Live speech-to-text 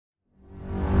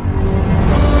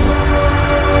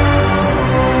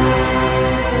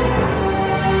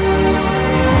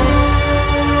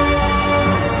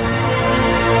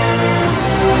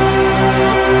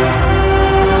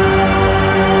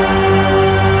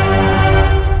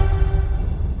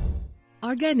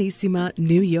Arganissima,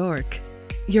 New York.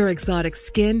 Your exotic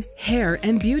skin, hair,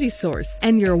 and beauty source,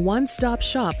 and your one-stop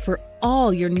shop for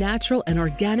all your natural and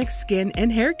organic skin and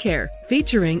hair care,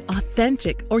 featuring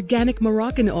authentic organic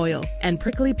Moroccan oil and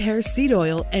prickly pear seed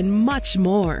oil and much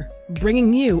more.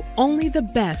 Bringing you only the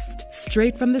best,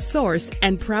 straight from the source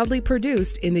and proudly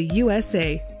produced in the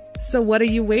USA. So what are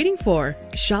you waiting for?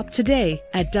 Shop today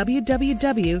at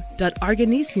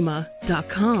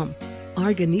www.arganissima.com.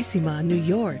 Arganissima, New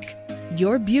York.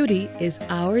 Your beauty is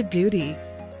our duty.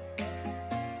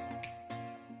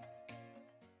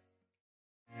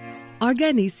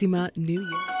 Arganissima, New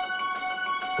York.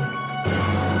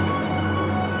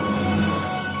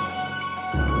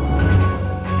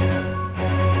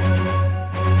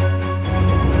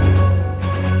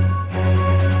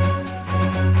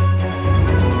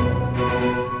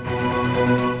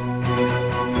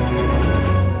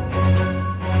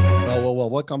 Well,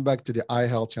 welcome back to the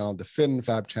iHealth channel, the Fit and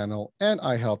Fab channel, and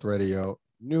iHealth Radio.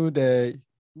 New day,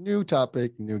 new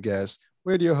topic, new guest.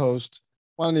 We're your host,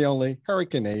 one and the only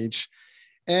Hurricane H.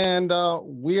 And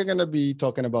we are going to be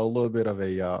talking about a little bit of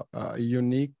a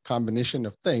unique combination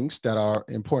of things that are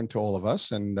important to all of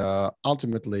us, and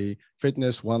ultimately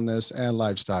fitness, wellness, and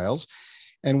lifestyles.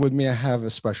 And with me, I have a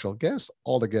special guest.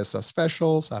 All the guests are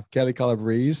specials. I have Kelli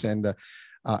Calabrese, and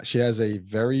she has a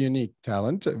very unique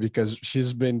talent because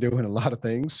she's been doing a lot of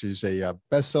things. She's a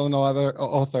best-selling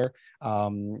author.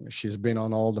 She's been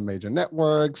on all the major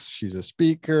networks. She's a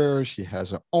speaker. She has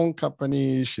her own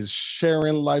company. She's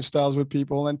sharing lifestyles with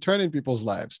people and turning people's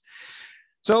lives.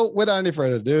 So without any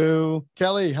further ado,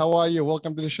 Kelli, how are you?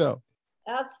 Welcome to the show.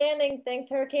 Outstanding. Thanks,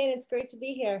 Hurricane. It's great to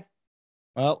be here.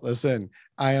 Well, listen,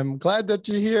 I am glad that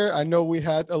you're here. I know we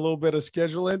had a little bit of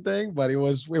scheduling thing, but it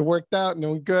worked out and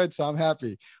doing good. So I'm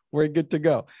happy. We're good to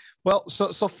go. Well,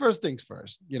 so first things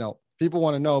first, people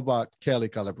want to know about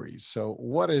Kelli Calabrese. So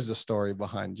what is the story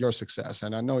behind your success?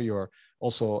 And I know you're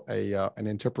also an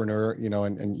entrepreneur,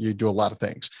 and you do a lot of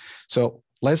things. So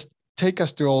let's take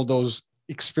us through all those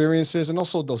experiences and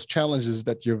also those challenges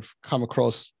that you've come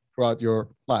across throughout your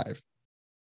life.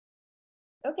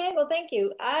 Okay, well, thank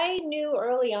you. I knew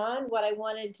early on what I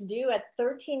wanted to do. At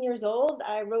 13 years old,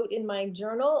 I wrote in my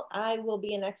journal, I will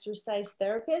be an exercise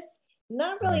therapist,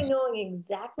 not really knowing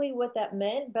exactly what that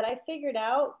meant, but I figured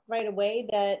out right away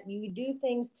that you do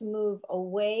things to move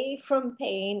away from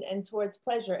pain and towards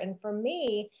pleasure. And for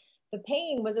me, the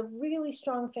pain was a really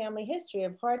strong family history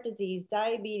of heart disease,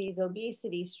 diabetes,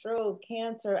 obesity, stroke,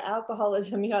 cancer,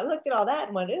 alcoholism. I looked at all that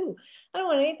and went, ooh, I don't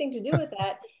want anything to do with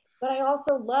that. But I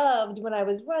also loved when I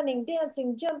was running,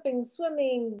 dancing, jumping,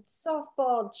 swimming,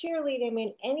 softball,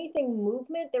 cheerleading, anything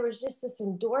movement. There was just this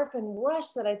endorphin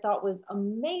rush that I thought was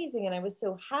amazing. And I was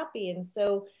so happy. And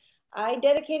so I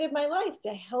dedicated my life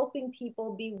to helping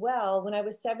people be well. When I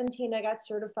was 17, I got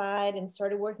certified and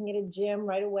started working at a gym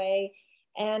right away.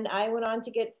 And I went on to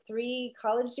get 3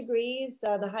 college degrees.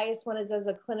 The highest one is as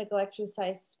a clinical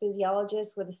exercise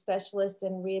physiologist with a specialist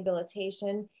in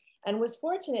rehabilitation, and was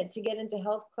fortunate to get into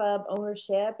health club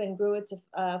ownership and grew it to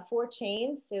 4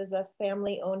 chains. It was a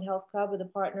family-owned health club with a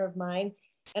partner of mine,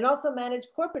 and also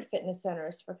managed corporate fitness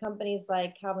centers for companies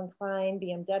like Calvin Klein,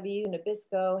 BMW,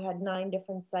 Nabisco, had 9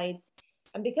 different sites.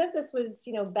 And because this was,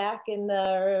 back in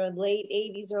the late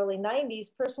 80s, early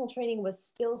 90s, personal training was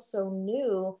still so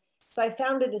new. So I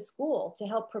founded a school to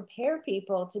help prepare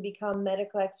people to become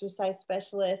medical exercise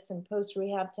specialists and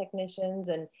post-rehab technicians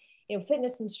and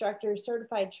fitness instructors,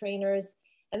 certified trainers.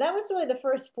 And that was really the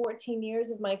first 14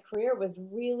 years of my career. Was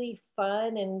really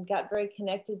fun and got very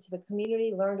connected to the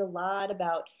community, learned a lot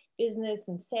about business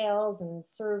and sales and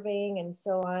serving and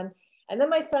so on. And then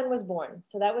my son was born.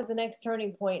 So that was the next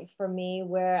turning point for me,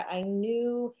 where I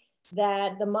knew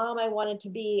that the mom I wanted to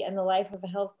be and the life of a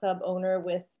health club owner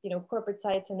with, corporate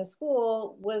sites and a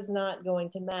school was not going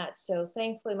to match. So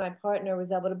thankfully, my partner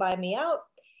was able to buy me out.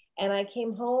 And I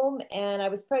came home and I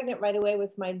was pregnant right away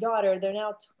with my daughter. They're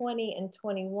now 20 and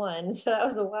 21. So that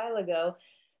was a while ago.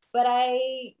 But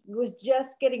I was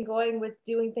just getting going with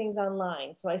doing things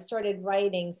online. So I started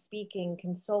writing, speaking,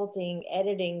 consulting,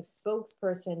 editing,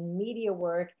 spokesperson, media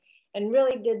work, and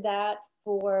really did that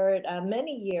for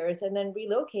many years, and then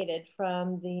relocated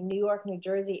from the New York, New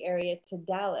Jersey area to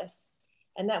Dallas.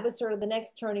 And that was sort of the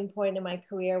next turning point in my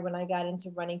career when I got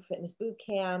into running fitness boot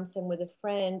camps, and with a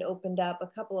friend opened up a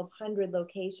couple of 100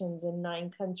 locations in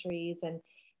 9 countries, and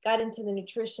got into the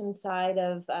nutrition side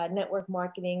of network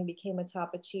marketing, became a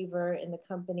top achiever in the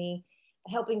company,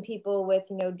 helping people with,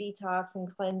 detox and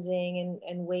cleansing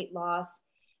and weight loss.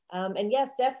 And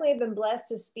yes, definitely have been blessed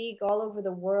to speak all over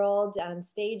the world on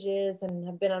stages, and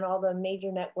have been on all the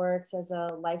major networks as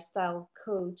a lifestyle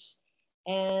coach.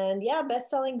 and yeah,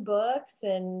 best-selling books.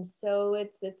 And so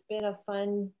it's been a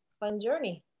fun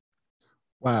journey.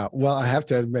 Wow. Well, I have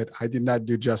to admit, I did not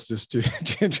do justice to,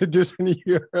 to introducing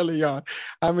you early on.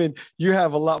 I mean, you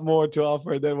have a lot more to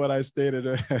offer than what I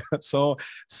stated. So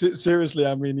seriously,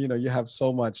 I mean, you have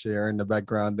so much here in the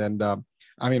background. And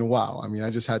I mean, wow. I mean,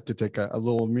 I just had to take a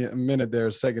little minute there,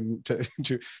 a second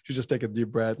to just take a deep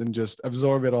breath and just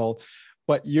absorb it all.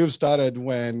 But you've started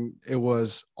when it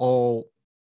was all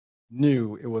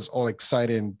new, it was all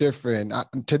exciting, different.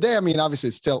 Today, I mean, obviously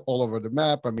it's still all over the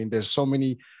map. I mean, there's so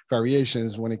many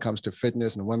variations when it comes to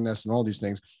fitness and wellness and all these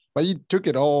things, but you took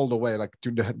it all the way, like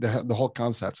to the whole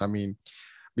concepts. I mean,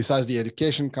 besides the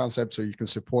education concept, so you can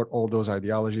support all those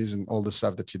ideologies and all the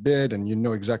stuff that you did, and you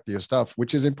know exactly your stuff,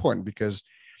 which is important because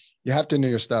you have to know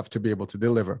your stuff to be able to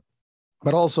deliver.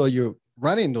 But also, you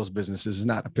running those businesses is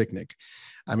not a picnic.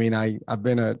 I mean, I've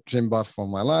been a gym buff for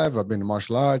my life. I've been in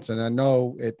martial arts, and I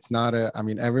know it's not I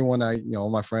mean, everyone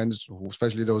my friends,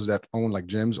 especially those that own like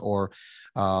gyms or,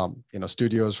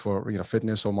 studios for,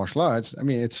 fitness or martial arts. I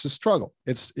mean, it's a struggle.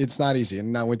 It's not easy.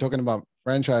 And now we're talking about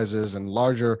franchises and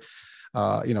larger,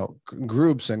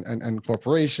 groups and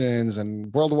corporations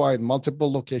and worldwide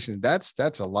multiple locations.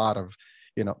 That's a lot of,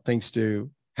 things to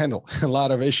handle, a lot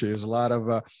of issues, a lot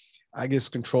of, I guess,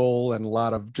 control, and a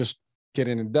lot of just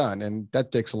getting it done. And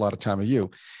that takes a lot of time of you.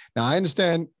 Now, I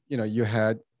understand, you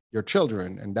had your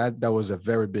children, and that was a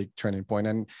very big turning point.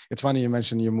 And it's funny you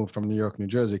mentioned you moved from New York, New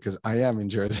Jersey, because I am in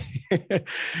Jersey.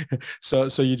 so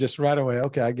you just right away,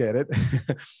 okay, I get it.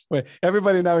 Well,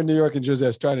 everybody now in New York and Jersey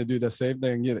is trying to do the same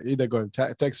thing, either go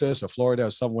to Texas or Florida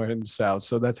or somewhere in the South.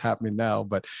 So that's happening now,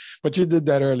 but you did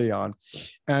that early on.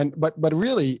 And but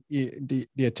really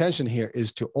the attention here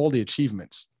is to all the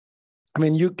achievements. I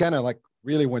mean, you kind of like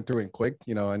really went through it quick,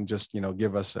 and just,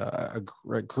 give us a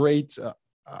great,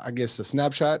 I guess, a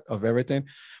snapshot of everything.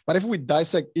 But if we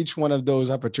dissect each one of those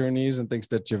opportunities and things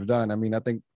that you've done, I mean, I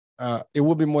think it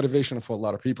will be motivational for a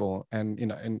lot of people, and,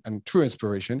 and true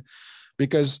inspiration,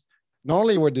 because not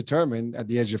only were determined at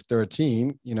the age of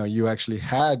 13, you actually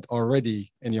had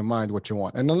already in your mind what you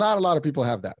want. And not a lot of people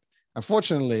have that.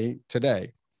 Unfortunately,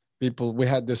 today, we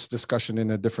had this discussion in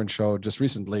a different show just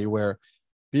recently where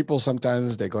people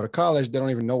sometimes they go to college, they don't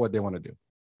even know what they want to do.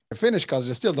 They finish college,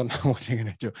 they still don't know what they're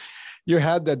going to do. You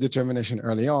had that determination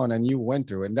early on, and you went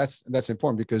through, and that's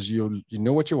important because you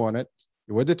knew what you wanted,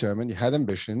 you were determined, you had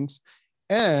ambitions,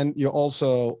 and you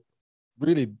also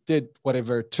really did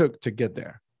whatever it took to get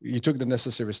there. You took the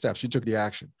necessary steps, you took the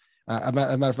action. As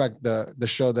a matter of fact, the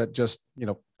show that just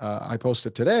I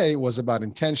posted today was about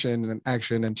intention and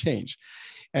action and change.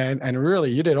 And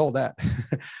really, you did all that.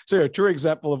 So you're a true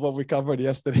example of what we covered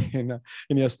yesterday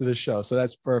in yesterday's show. So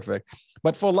that's perfect.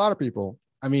 But for a lot of people,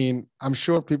 I mean, I'm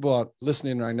sure people are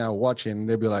listening right now, watching,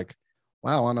 they'll be like,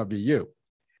 wow, I want to be you.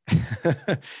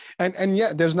 and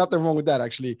yeah, there's nothing wrong with that,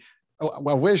 actually.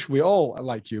 I wish we all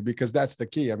like you, because that's the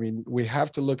key. I mean, we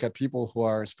have to look at people who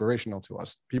are inspirational to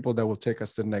us, people that will take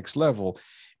us to the next level.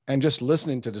 And just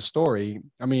listening to the story,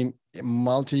 I mean,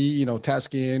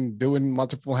 tasking, doing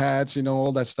multiple hats,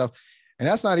 all that stuff. And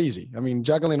that's not easy. I mean,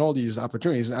 juggling all these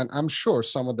opportunities. And I'm sure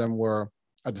some of them were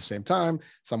at the same time.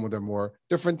 Some of them were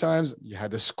different times. You had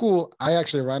the school. I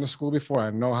actually ran a school before. I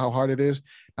know how hard it is.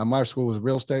 Now, my school was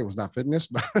real estate. It was not fitness,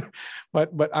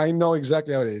 but I know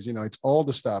exactly how it is. It's all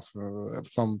the stuff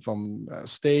from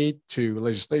state to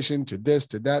legislation to this,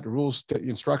 to that, rules to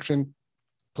instruction,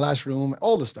 classroom,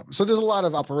 all the stuff. So there's a lot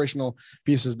of operational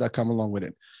pieces that come along with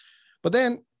it. But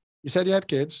then you said you had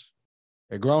kids.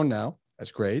 They're grown now.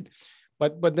 That's great.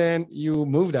 But then you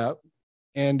moved out,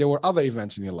 and there were other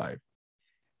events in your life.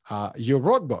 You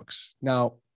wrote books.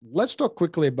 Now, let's talk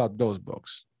quickly about those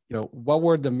books. What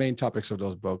were the main topics of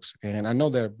those books? And I know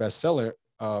they're bestseller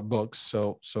books.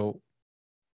 So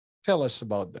tell us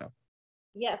about them.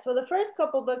 Yes, well, the first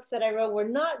couple books that I wrote were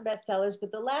not bestsellers,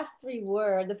 but the last three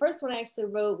were. The first one I actually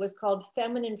wrote was called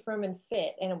Feminine, Firm, and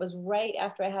Fit, and it was right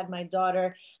after I had my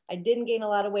daughter. I didn't gain a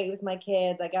lot of weight with my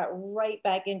kids. I got right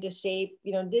back into shape,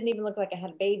 didn't even look like I had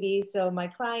a baby. So my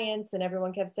clients and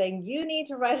everyone kept saying, you need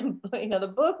to write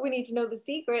the book. We need to know the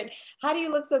secret. How do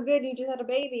you look so good? You just had a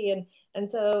baby.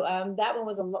 And so that one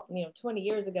was 20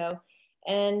 years ago.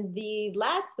 And the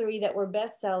last three that were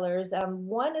bestsellers,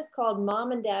 one is called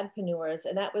Mom and Dadpreneurs,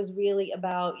 and that was really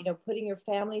about, putting your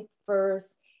family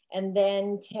first and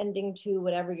then tending to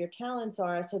whatever your talents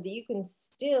are so that you can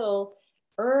still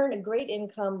earn a great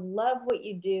income, love what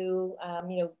you do,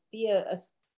 be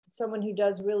someone who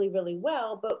does really, really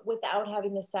well, but without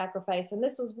having to sacrifice. And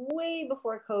this was way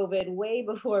before COVID, way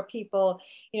before people,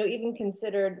 even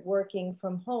considered working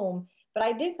from home. But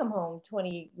I did come home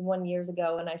 21 years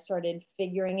ago and I started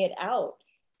figuring it out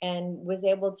and was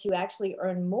able to actually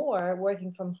earn more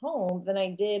working from home than I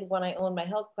did when I owned my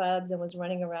health clubs and was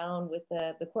running around with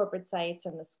the corporate sites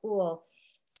and the school.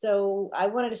 So I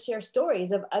wanted to share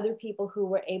stories of other people who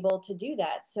were able to do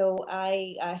that. So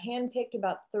I handpicked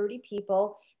about 30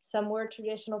 people. Some were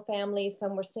traditional families,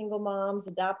 some were single moms,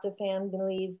 adoptive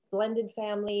families, blended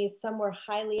families, some were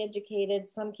highly educated,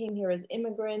 some came here as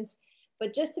immigrants.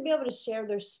 But just to be able to share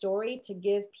their story, to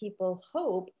give people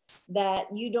hope that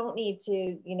you don't need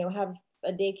to, have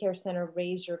a daycare center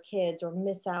raise your kids or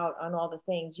miss out on all the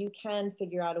things. You can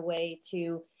figure out a way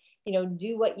to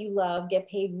do what you love, get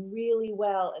paid really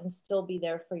well, and still be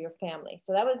there for your family.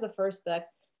 So that was the first book.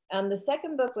 The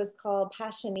second book was called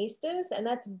Passionistas, and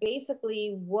that's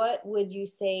basically what would you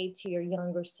say to your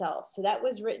younger self. So that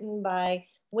was written by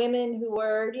women who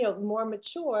were, more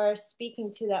mature,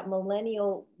 speaking to that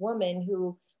millennial woman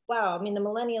who, wow, I mean, the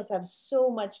millennials have so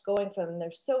much going for them.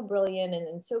 They're so brilliant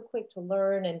and so quick to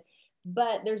learn,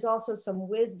 but there's also some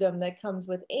wisdom that comes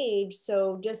with age.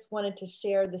 So just wanted to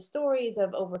share the stories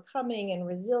of overcoming and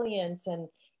resilience and,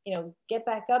 get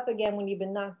back up again when you've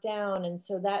been knocked down. And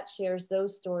so that shares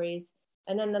those stories.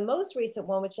 And then the most recent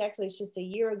one, which actually is just a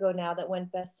year ago now, that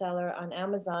went bestseller on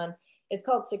Amazon, is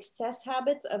called Success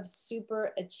Habits of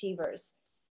Super Achievers.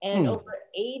 And over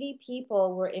 80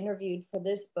 people were interviewed for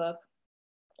this book.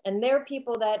 And there are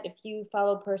people that, if you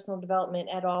follow personal development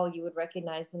at all, you would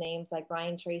recognize the names like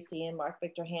Brian Tracy and Mark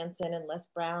Victor Hansen and Les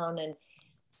Brown and,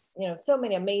 so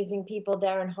many amazing people.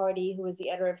 Darren Hardy, who was the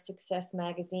editor of Success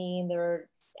Magazine. There are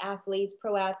athletes,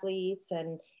 pro athletes,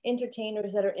 and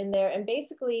entertainers that are in there. And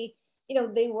basically,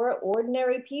 they were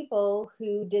ordinary people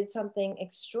who did something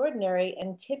extraordinary.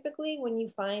 And typically when you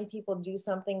find people do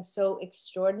something so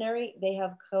extraordinary, they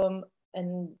have come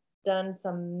and done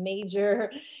some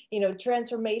major,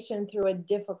 transformation through a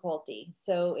difficulty.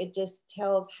 So it just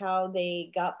tells how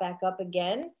they got back up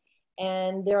again.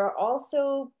 And there are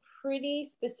also pretty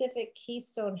specific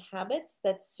keystone habits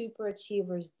that super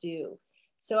achievers do.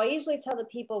 So I usually tell the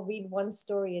people, read one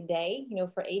story a day,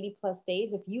 for 80 plus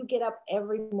days. If you get up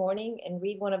every morning and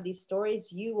read one of these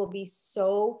stories, you will be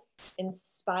so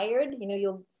inspired.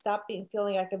 You'll stop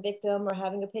feeling like a victim or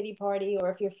having a pity party,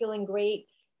 or if you're feeling great,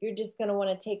 you're just going to want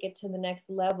to take it to the next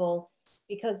level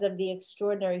because of the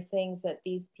extraordinary things that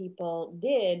these people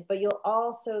did. But you'll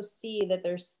also see that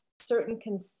there's certain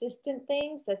consistent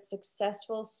things that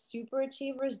successful super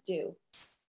achievers do.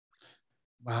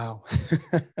 Wow.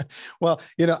 Well,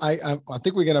 I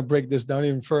think we're going to break this down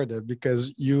even further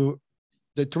because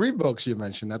the three books you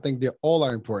mentioned, I think they all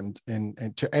are important and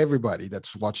to everybody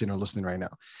that's watching or listening right now.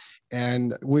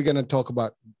 And we're going to talk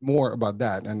more about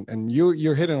that. And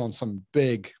you're hitting on some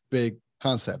big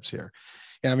concepts here.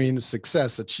 And I mean,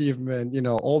 success, achievement,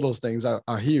 all those things are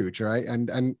huge, right?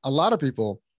 And a lot of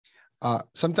people,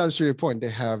 sometimes to your point, they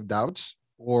have doubts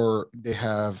or they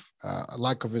have a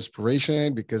lack of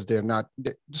inspiration because the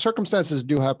circumstances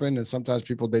do happen. And sometimes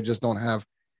people, they just don't have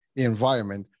the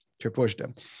environment to push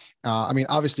them. I mean,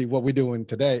 obviously what we're doing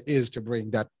today is to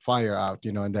bring that fire out,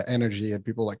 and the energy, and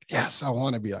people like, yes, I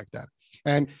want to be like that.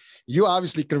 And you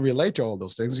obviously can relate to all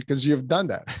those things because you've done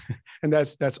that. And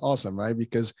that's awesome, right?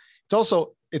 Because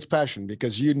it's passion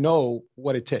because you know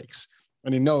what it takes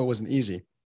and it wasn't easy.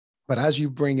 But as you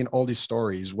bring in all these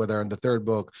stories, whether in the third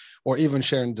book or even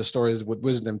sharing the stories with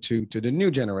wisdom to the new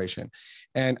generation,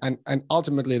 and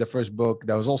ultimately the first book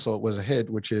that was a hit,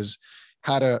 which is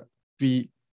how to be,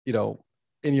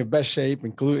 in your best shape,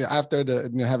 including after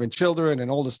having children and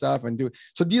all the stuff and do.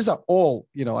 So these are all,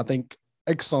 I think,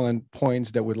 excellent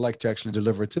points that we'd like to actually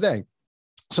deliver today.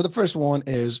 So the first one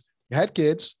is you had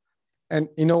kids. And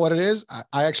you know what it is?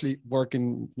 I actually work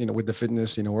in, with the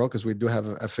fitness, world, because we do have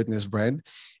a fitness brand.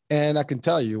 And I can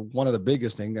tell you one of the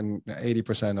biggest things, and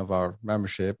 80% of our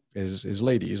membership is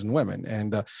ladies and women.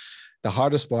 And the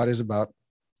hardest part is about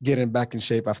getting back in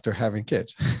shape after having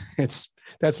kids.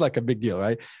 That's like a big deal,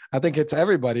 right? I think it's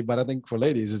everybody, but I think for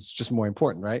ladies, it's just more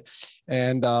important, right?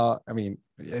 And I mean,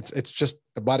 it's just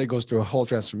the body goes through a whole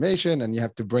transformation and you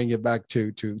have to bring it back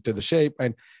to the shape.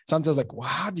 And sometimes like, wow,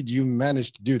 how did you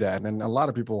manage to do that? And a lot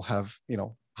of people have,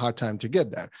 hard time to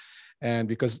get there. And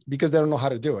because they don't know how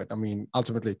to do it. I mean,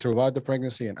 ultimately throughout the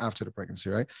pregnancy and after the pregnancy,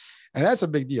 right? And that's a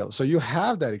big deal. So you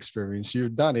have that experience,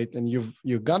 you've done it, and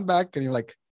you've gone back and you're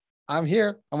like, I'm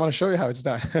here. I want to show you how it's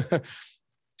done.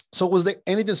 So was there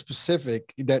anything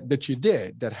specific that you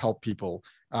did that helped people,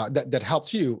 that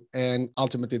helped you, and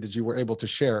ultimately that you were able to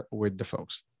share with the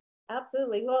folks?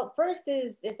 Absolutely. Well, first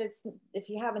is if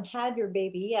you haven't had your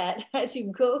baby yet, as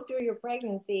you go through your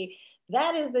pregnancy,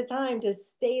 that is the time to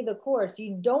stay the course.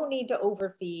 You don't need to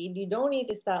overfeed. You don't need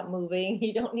to stop moving.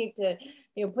 You don't need to,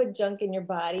 put junk in your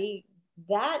body.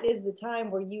 That is the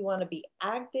time where you want to be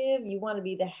active. You want to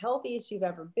be the healthiest you've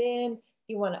ever been.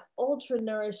 You want to ultra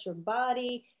nourish your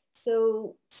body.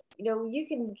 So, you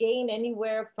can gain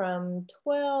anywhere from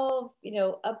 12,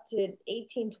 up to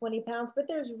 18, 20 pounds, but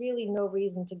there's really no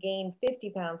reason to gain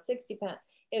 50 pounds, 60 pounds.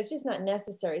 It's just not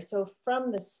necessary. So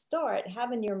from the start,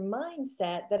 having your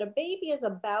mindset that a baby is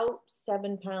about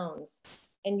 7 pounds,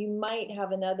 and you might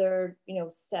have another,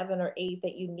 7 or 8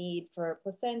 that you need for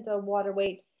placenta, water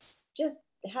weight. Just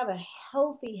have a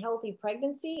healthy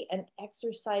pregnancy and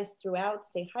exercise throughout.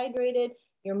 Stay hydrated.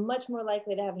 You're much more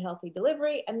likely to have a healthy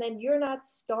delivery. And then you're not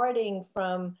starting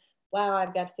from, wow,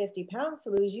 I've got 50 pounds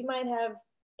to lose. You might have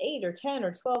 8 or 10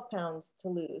 or 12 pounds to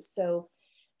lose. So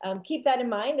keep that in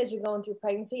mind as you're going through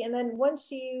pregnancy. And then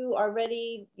once you are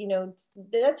ready,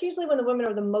 that's usually when the women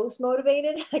are the most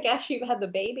motivated. Like after you've had the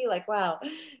baby, like, wow,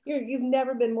 you've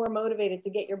never been more motivated to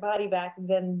get your body back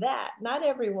than that. Not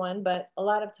everyone, but a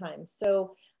lot of times.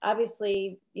 So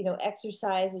obviously,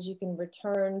 exercise, as you can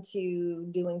return to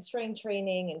doing strength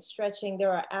training and stretching.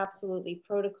 There are absolutely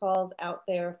protocols out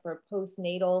there for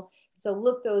postnatal. So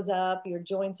look those up. Your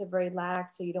joints are very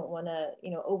lax, so you don't want to,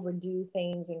 overdo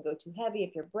things and go too heavy.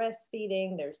 If you're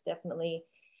breastfeeding, there's definitely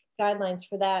guidelines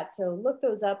for that. So look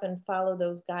those up and follow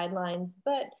those guidelines.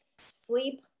 But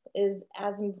sleep is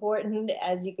as important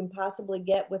as you can possibly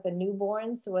get with a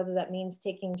newborn. So whether that means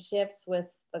taking shifts with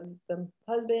the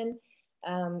husband,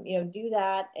 do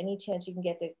that. Any chance you can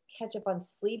get to catch up on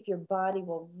sleep, your body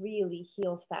will really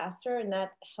heal faster. And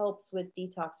that helps with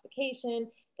detoxification.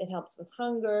 It helps with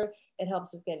hunger. It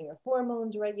helps with getting your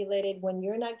hormones regulated. When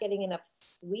you're not getting enough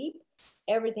sleep,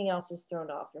 everything else is thrown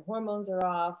off. Your hormones are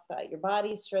off, your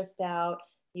body's stressed out,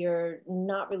 you're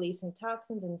not releasing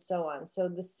toxins and so on. So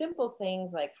the simple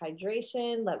things like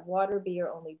hydration, let water be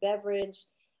your only beverage,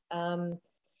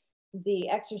 the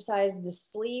exercise, the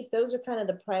sleep, those are kind of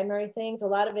the primary things. A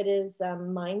lot of it is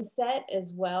mindset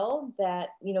as well, that,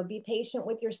 be patient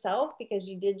with yourself because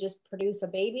you did just produce a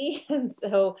baby. And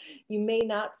so you may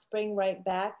not spring right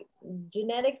back.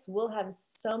 Genetics will have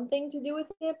something to do with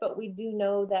it, but we do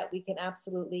know that we can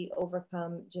absolutely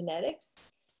overcome genetics.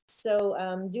 So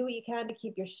do what you can to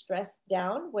keep your stress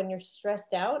down. When you're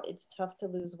stressed out, it's tough to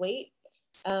lose weight.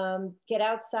 Get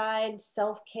outside,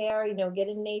 self-care, get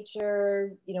in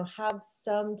nature, have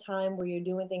some time where you're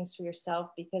doing things for yourself,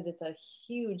 because it's a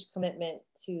huge commitment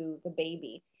to the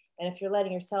baby. And if you're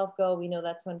letting yourself go, we know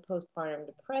that's when postpartum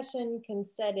depression can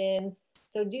set in.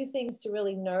 So do things to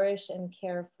really nourish and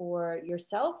care for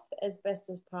yourself as best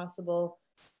as possible.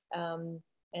 And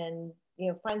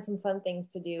find some fun things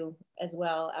to do as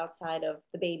well outside of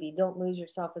the baby. Don't lose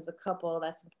yourself as a couple.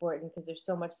 That's important because there's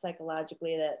so much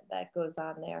psychologically that goes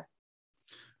on there.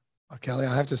 Kelli,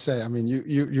 I have to say, I mean,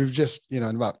 you've just, in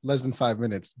about less than 5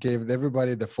 minutes, gave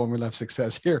everybody the formula of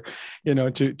success here,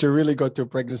 to really go through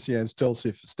pregnancy and still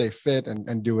stay fit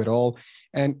and do it all.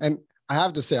 And I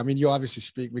have to say, I mean, you obviously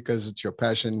speak because it's your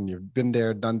passion. You've been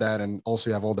there, done that, and also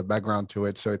you have all the background to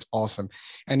it. So it's awesome.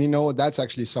 And that's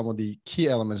actually some of the key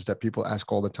elements that people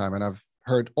ask all the time. And I've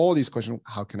heard all these questions.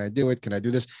 How can I do it? Can I do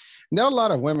this? And there are a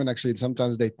lot of women, actually,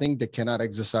 sometimes they think they cannot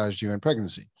exercise during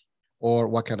pregnancy, or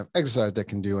what kind of exercise they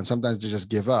can do. And sometimes they just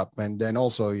give up. And then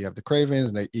also you have the cravings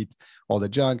and they eat all the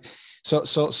junk.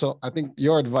 So I think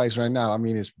your advice right now, I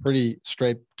mean, is pretty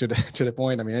straight to the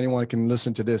point. I mean, anyone can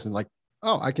listen to this and like,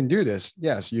 oh, I can do this.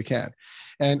 Yes, you can.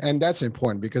 And that's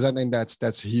important, because I think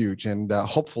that's huge. And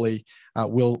hopefully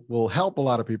will help a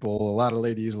lot of people, a lot of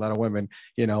ladies, a lot of women,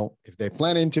 if they're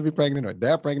planning to be pregnant, or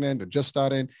they're pregnant, or just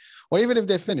starting, or even if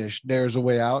they finish, there's a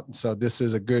way out. So this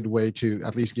is a good way to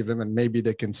at least give them, and maybe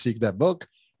they can seek that book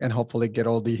and hopefully get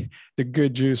all the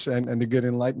good juice and the good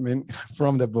enlightenment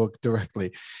from the book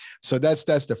directly. So that's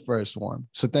the first one.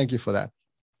 So thank you for that.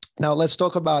 Now let's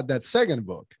talk about that second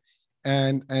book.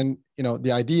 And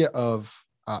the idea of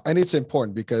and it's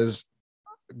important because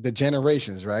the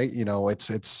generations, right?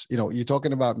 It's you're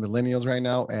talking about millennials right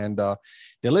now, and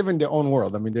they live in their own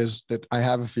world. I mean, I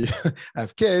have a few, I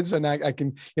have kids, and I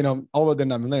can, all of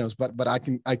them are millennials, but I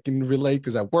can relate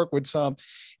because I work with some,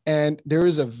 and there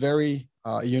is a very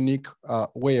unique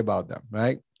way about them,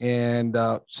 right? And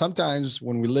sometimes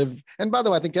when we live, and by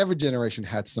the way, I think every generation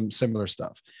had some similar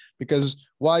stuff, because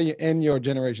while you're in your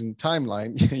generation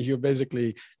timeline, you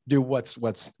basically do what's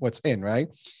in, right?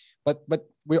 But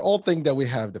we all think that we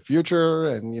have the future,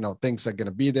 and things are going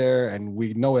to be there, and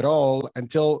we know it all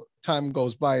until time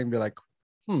goes by and be like,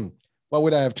 what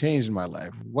would I have changed in my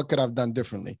life? What could I have done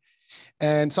differently?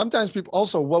 And sometimes people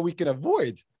also, what we can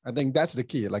avoid I think that's the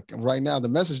key. Like right now, the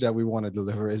message that we want to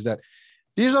deliver is that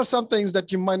these are some things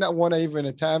that you might not want to even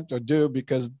attempt or do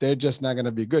because they're just not going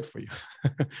to be good for you.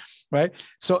 Right.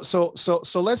 So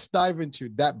let's dive into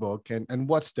that book and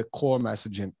what's the core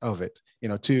messaging of it,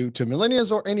 to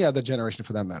millennials or any other generation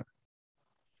for that matter.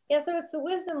 Yeah, so it's the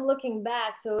wisdom looking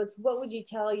back. So it's what would you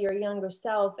tell your younger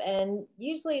self? And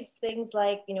usually it's things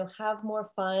like, have more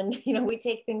fun. We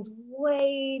take things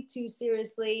way too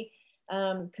seriously.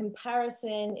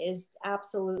 Comparison is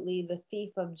absolutely the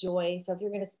thief of joy. So if you're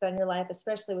going to spend your life,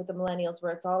 especially with the millennials,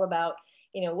 where it's all about,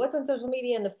 what's on social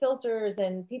media and the filters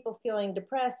and people feeling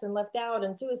depressed and left out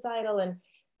and suicidal, and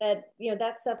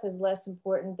that stuff is less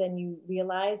important than you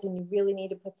realize, and you really need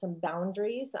to put some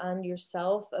boundaries on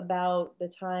yourself about the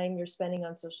time you're spending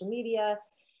on social media.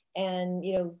 And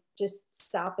just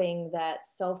stopping that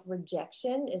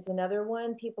self-rejection is another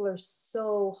one. People are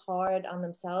so hard on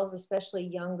themselves, especially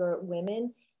younger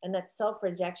women, and that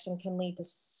self-rejection can lead to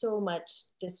so much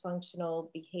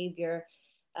dysfunctional behavior.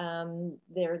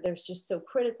 They're just so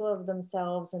critical of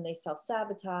themselves and they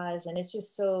self-sabotage, and it's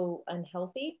just so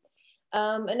unhealthy.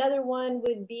 Another one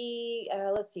would be,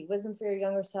 let's see, wisdom for your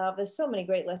younger self. There's so many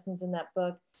great lessons in that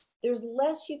book. There's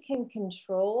less you can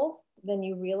control than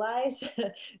you realize.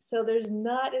 So there's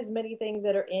not as many things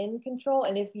that are in control.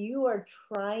 And if you are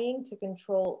trying to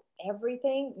control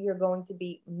everything, you're going to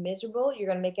be miserable. You're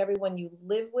going to make everyone you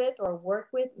live with or work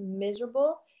with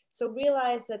miserable. So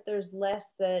realize that there's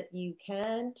less that you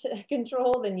can't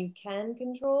control than you can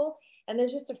control. And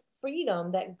there's just a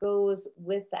freedom that goes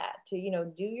with that to,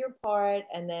 do your part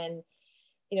and then,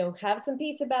 have some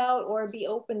peace about or be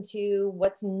open to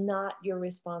what's not your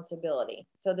responsibility.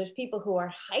 So there's people who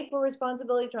are hyper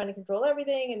responsibility, trying to control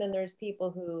everything. And then there's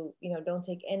people who, don't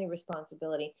take any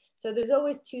responsibility. So there's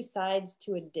always two sides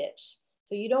to a ditch.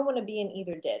 So you don't want to be in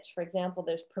either ditch. For example,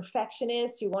 there's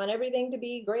perfectionists who want everything to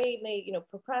be great and they,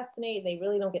 procrastinate and they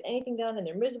really don't get anything done and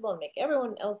they're miserable and make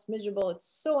everyone else miserable.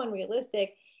 It's so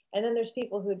unrealistic. And then there's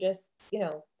people who just,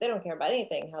 they don't care about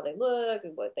anything, how they look,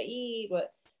 what they eat,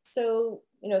 so,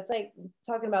 it's like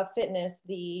talking about fitness,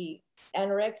 the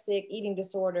anorexic eating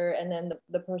disorder, and then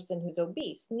the person who's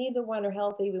obese. Neither one are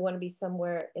healthy. We want to be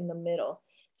somewhere in the middle.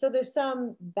 So there's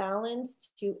some balance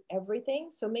to everything.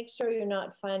 So make sure you're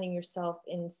not finding yourself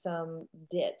in some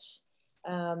ditch.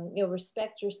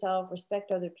 Respect yourself,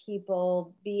 respect other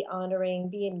people, be honoring,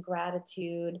 be in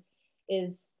gratitude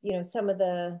is, some of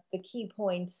the key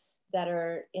points that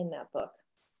are in that book.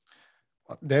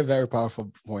 They're very powerful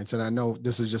points. And I know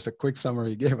this is just a quick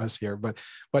summary you gave us here, but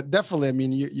definitely, I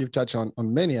mean, you've touched on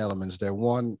many elements there.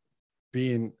 One,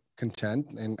 being content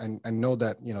and know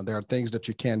that, there are things that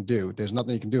you can't do. There's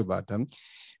nothing you can do about them.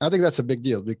 And I think that's a big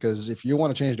deal because if you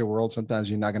want to change the world, sometimes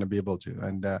you're not going to be able to.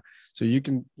 And so you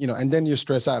can, and then you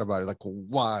stress out about it, like,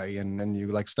 why? And then you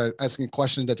like start asking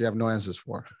questions that you have no answers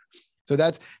for. So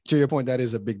that's, to your point, that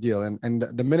is a big deal. And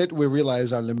the minute we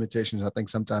realize our limitations, I think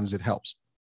sometimes it helps.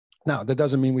 Now, that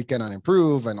doesn't mean we cannot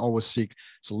improve and always seek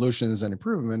solutions and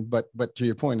improvement, but to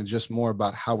your point, it's just more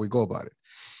about how we go about it.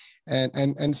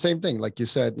 And same thing, like you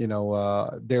said,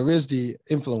 there is the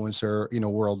influencer,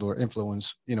 world or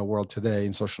influence, world today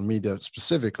in social media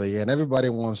specifically, and everybody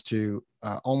wants to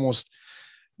almost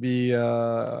be,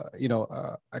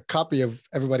 a copy of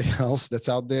everybody else that's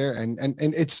out there, and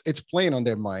it's playing on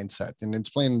their mindset and it's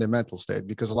playing on their mental state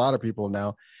because a lot of people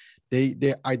now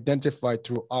they identify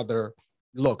through other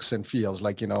looks and feels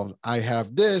like, I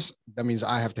have this, that means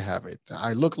I have to have it.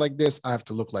 I look like this, I have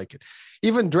to look like it.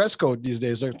 Even dress code these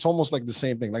days, it's almost like the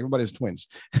same thing. Like everybody's twins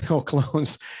or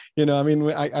clones.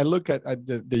 I look at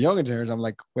the younger generation, I'm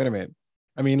like, wait a minute.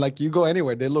 I mean, like you go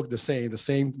anywhere, they look the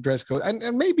same dress code.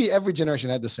 And maybe every generation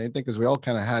had the same thing because we all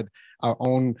kind of had our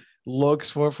own looks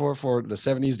for the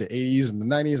 70s, the 80s, and the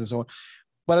 90s and so on.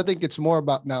 But I think it's more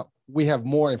about now we have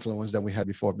more influence than we had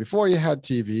before. Before you had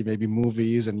TV, maybe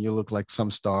movies, and you look like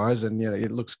some stars and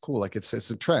it looks cool. Like it's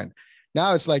a trend.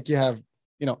 Now it's like you have,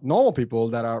 normal people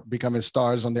that are becoming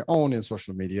stars on their own in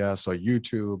social media. So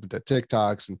YouTube, the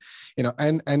TikToks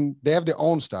and they have their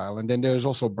own style. And then there's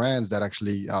also brands that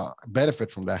actually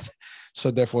benefit from that. So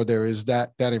therefore there is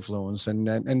that influence.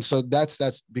 And so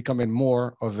that's becoming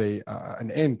more of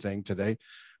an in thing today.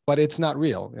 But it's not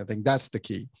real. I think that's the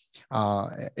key.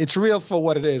 It's real for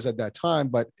what it is at that time,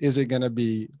 but is it going to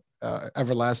be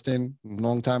everlasting,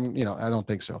 long time? I don't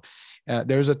think so.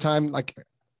 There's a time like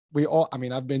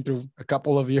I've been through a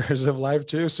couple of years of life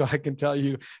too. So I can tell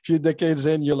you a few decades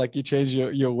in, you change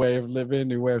your way of living,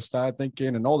 your way of style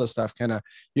thinking and all this stuff.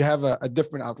 You have a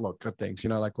different outlook of things,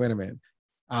 like, wait a minute.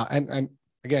 And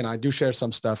again, I do share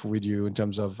some stuff with you in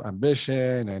terms of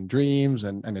ambition and dreams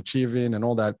and achieving and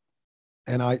all that.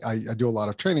 And I do a lot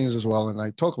of trainings as well, and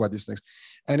I talk about these things.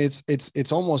 And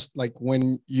it's almost like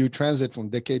when you transit from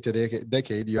decade to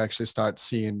decade, you actually start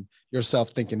seeing yourself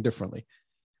thinking differently.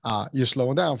 You're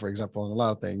slowing down, for example, in a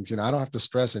lot of things. You know, I don't have to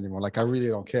stress anymore. Like I really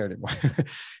don't care anymore.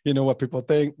 You know what people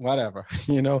think, whatever.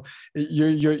 You know,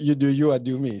 you do you, I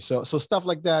do me. So stuff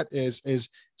like that is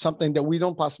something that we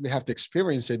don't possibly have to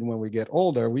experience it when we get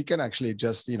older. We can actually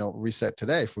just, you know, reset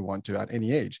today if we want to at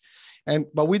any age.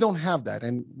 But we don't have that,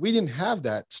 and we didn't have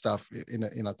that stuff in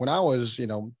like when I was, you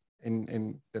know,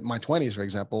 in my 20s, for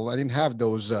example. I didn't have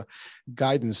those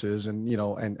guidances and, you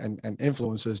know, and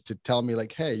influences to tell me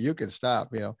like, hey, you can stop,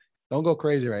 you know, don't go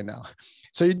crazy right now.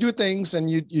 So you do things and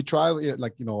you try,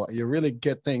 like, you know, you really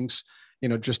get things, you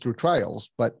know, just through trials,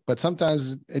 but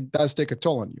sometimes it does take a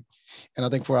toll on you. And I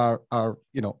think for our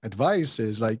you know, advice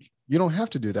is like, you don't have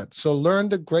to do that. So learn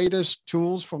the greatest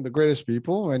tools from the greatest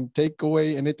people and take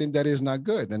away anything that is not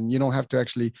good. And you don't have to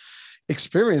actually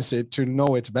experience it to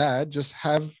know it's bad. Just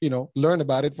have, you know, learn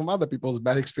about it from other people's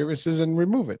bad experiences and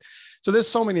remove it. So there's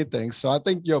so many things. So I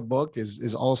think your book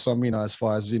is awesome, you know, as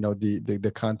far as, you know,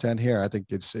 the content here. I think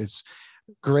it's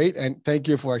great. And thank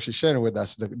you for actually sharing with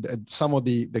us some of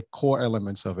the core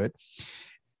elements of it.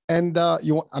 And I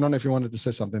don't know if you wanted to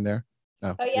say something there.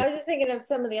 No. Oh yeah, I was just thinking of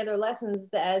some of the other lessons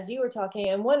that as you were talking,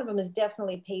 and one of them is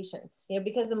definitely patience. You know,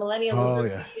 because the millennials, you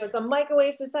know, it's a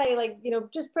microwave society. Like, you know,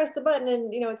 just press the button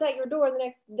and, you know, it's at your door the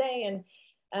next day.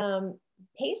 And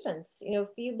patience. You know, if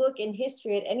you look in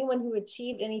history at anyone who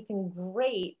achieved anything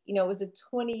great, you know, it was a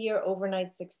 20-year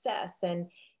overnight success. And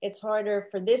it's harder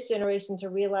for this generation to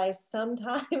realize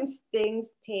sometimes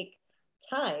things take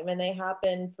time and they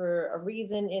happen for a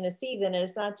reason in a season, and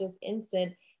it's not just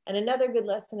instant. And another good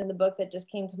lesson in the book that just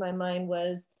came to my mind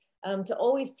was to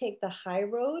always take the high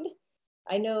road.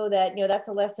 I know that, you know, that's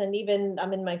a lesson, even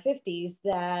I'm in my 50s,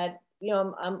 that, you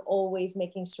know, I'm always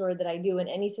making sure that I do in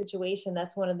any situation.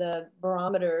 That's one of the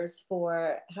barometers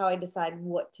for how I decide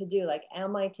what to do. Like,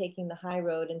 am I taking the high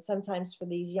road? And sometimes for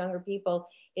these younger people,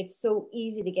 it's so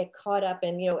easy to get caught up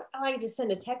in, you know, oh, I just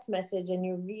send a text message, and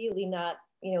you're really not,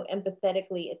 you know,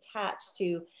 empathetically attached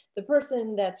to the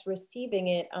person that's receiving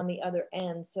it on the other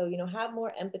end. So, you know, have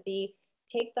more empathy,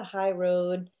 take the high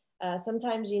road.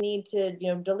 Sometimes you need to,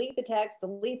 you know, delete the text,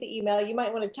 delete the email. You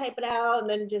might want to type it out and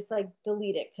then just like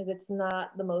delete it because it's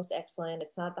not the most excellent.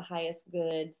 It's not the highest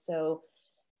good. So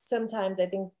sometimes I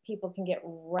think people can get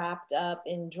wrapped up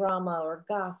in drama or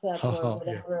gossip or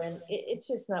whatever. Yeah. And it's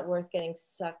just not worth getting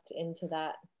sucked into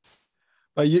that.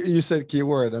 But you said key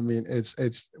word. I mean,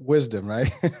 it's wisdom, right?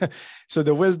 So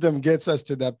the wisdom gets us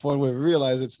to that point where we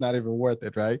realize it's not even worth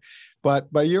it, right? But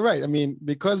you're right. I mean,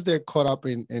 because they're caught up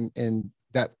in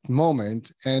that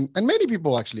moment, and many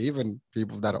people actually, even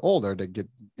people that are older, they get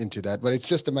into that. But it's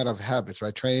just a matter of habits,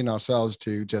 right? Training ourselves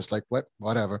to just like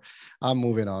whatever. I'm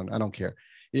moving on. I don't care.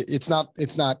 It's not.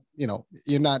 You know,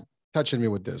 you're not touching me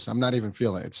with this. I'm not even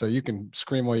feeling it. So you can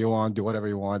scream what you want, do whatever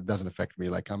you want. It doesn't affect me.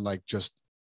 Like I'm like just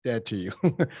dead to you.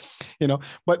 You know,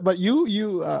 but you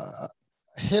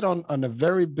hit on a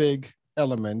very big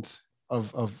element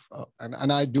of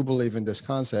and I do believe in this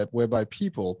concept whereby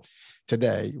people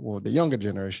today, or the younger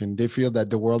generation, they feel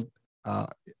that the world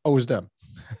owes them.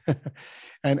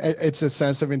 And it's a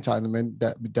sense of entitlement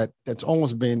that's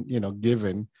almost been, you know,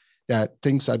 given, that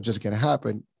things are just going to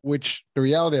happen, which the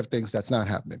reality of things, that's not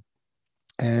happening.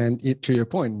 And to your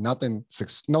point,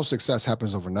 no success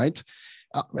happens overnight.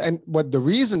 But the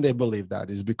reason they believe that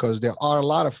is because there are a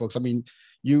lot of folks. I mean,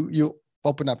 you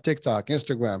open up TikTok,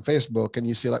 Instagram, Facebook, and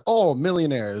you see like, oh,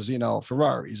 millionaires, you know,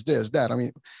 Ferraris, this, that. I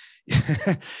mean,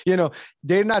 you know,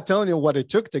 they're not telling you what it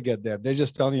took to get there. They're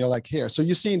just telling you like, here. So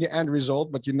you're seeing the end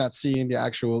result, but you're not seeing the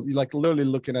actual, you're like literally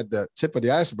looking at the tip of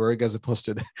the iceberg as opposed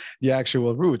to the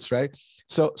actual roots, right?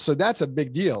 So that's a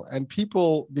big deal. And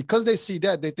people, because they see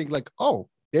that, they think like, oh,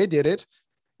 they did it.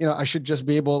 You know, I should just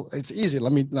be able, it's easy.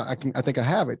 I think I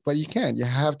have it, but you can't. You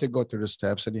have to go through the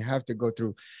steps, and you have to go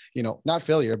through, you know, not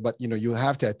failure, but, you know, you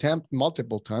have to attempt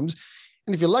multiple times.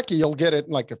 And if you're lucky, you'll get it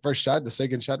like the first shot, the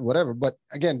second shot, whatever. But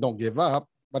again, don't give up.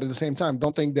 But at the same time,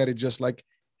 don't think that it's just like,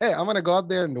 hey, I'm going to go out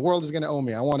there and the world is going to owe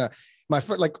me. I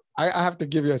have to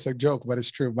give you as a joke, but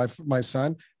it's true. My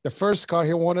son, the first car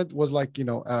he wanted was like, you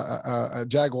know, a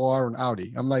Jaguar or an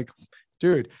Audi. I'm like,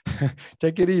 dude,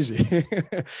 take it easy.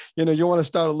 You know, you want to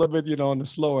start a little bit, you know, on the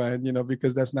slow end, you know,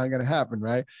 because that's not going to happen,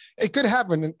 right? It could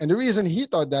happen. And the reason he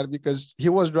thought that, because he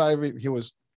was driving,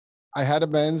 I had a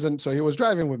Benz, and so he was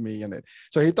driving with me in it.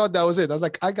 So he thought that was it. I was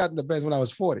like, I got in the Benz when I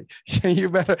was 40. You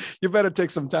better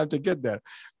take some time to get there.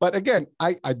 But again,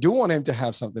 I do want him to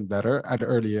have something better at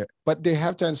earlier, but they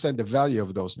have to understand the value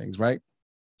of those things, right?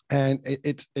 And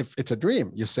if it's a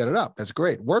dream, you set it up. That's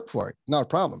great. Work for it. Not a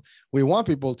problem. We want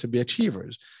people to be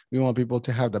achievers. We want people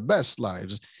to have the best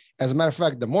lives. As a matter of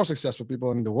fact, the more successful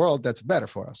people in the world, that's better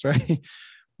for us, right?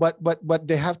 But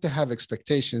they have to have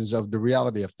expectations of the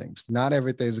reality of things. Not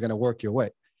everything is going to work your way.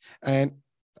 And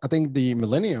I think the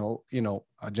millennial,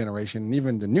 generation, and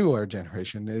even the newer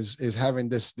generation is having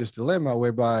this dilemma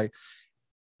whereby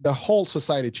the whole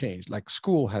society changed. Like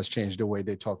school has changed the way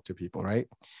they talk to people, right?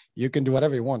 You can do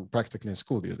whatever you want practically in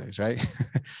school these days, right?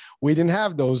 We didn't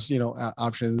have those,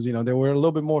 options. They were a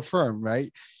little bit more firm,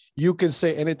 right? You can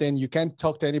say anything. You can't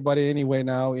talk to anybody anyway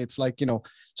now. It's like,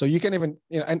 so you can even,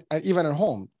 and even at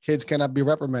home, kids cannot be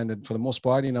reprimanded for the most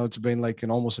part. It's been like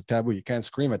almost a taboo. You can't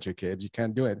scream at your kids. You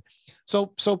can't do it.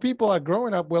 So people are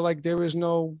growing up where like there's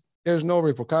no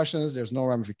repercussions. There's no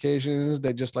ramifications.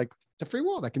 They're just like, it's a free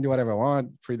world. I can do whatever I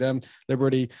want, freedom,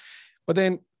 liberty. But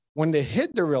then when they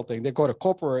hit the real thing, they go to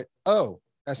corporate. Oh,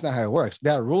 that's not how it works.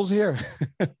 There are rules here.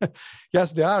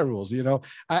 Yes, there are rules.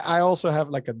 I also have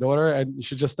like a daughter, and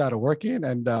she just started working,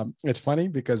 and it's funny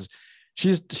because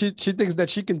she thinks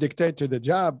that she can dictate to the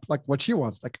job like what she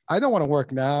wants. Like, I don't want to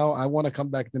work now. I want to come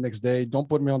back the next day. Don't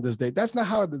put me on this day. That's not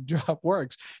how the job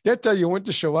works. They tell you when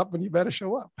to show up, and you better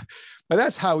show up. But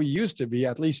that's how it used to be.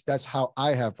 At least that's how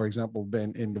I have, for example,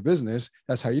 been in the business.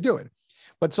 That's how you do it.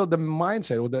 But so the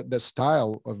mindset or the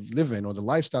style of living or the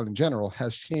lifestyle in general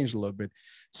has changed a little bit.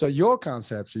 So your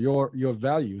concepts, your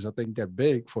values, I think they're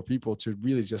big for people to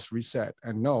really just reset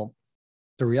and know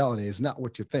the reality is not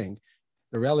what you think.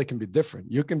 The reality can be different.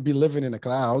 You can be living in a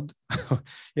cloud,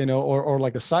 or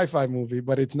like a sci-fi movie,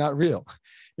 but it's not real.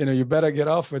 You better get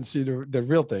off and see the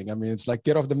real thing. I mean, it's like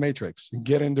get off the matrix,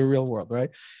 get in the real world, right?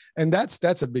 And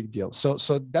that's a big deal. So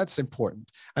that's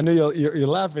important. I know you're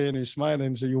laughing and you're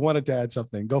smiling, so you wanted to add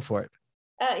something. Go for it.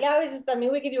 Yeah,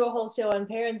 we could do a whole show on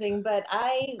parenting, but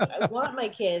I want my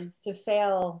kids to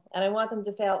fail, and I want them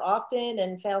to fail often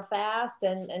and fail fast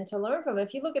and to learn from it.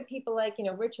 If you look at people like,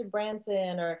 Richard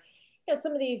Branson or,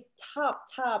 some of these top,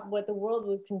 what the world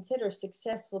would consider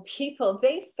successful people,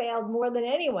 they failed more than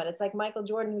anyone. It's like Michael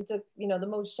Jordan, who took, the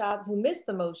most shots, who missed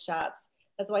the most shots.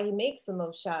 That's why he makes the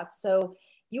most shots. So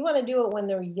you want to do it when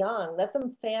they're young. Let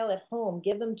them fail at home,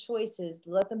 give them choices,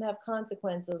 let them have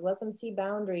consequences, let them see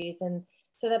boundaries. And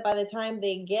so that by the time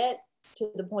they get to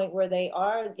the point where they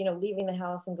are, leaving the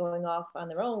house and going off on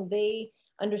their own, they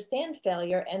understand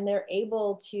failure and they're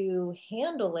able to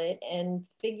handle it and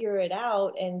figure it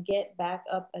out and get back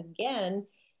up again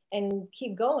and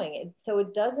keep going. So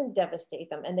it doesn't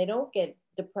devastate them, and they don't get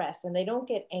depressed, and they don't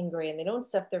get angry, and they don't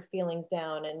stuff their feelings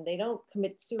down, and they don't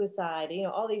commit suicide,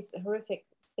 all these horrific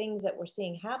things that we're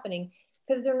seeing happening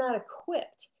because they're not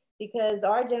equipped. Because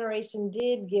our generation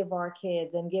did give our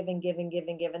kids and give.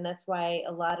 And that's why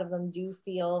a lot of them do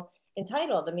feel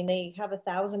entitled. I mean, they have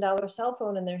 $1,000 cell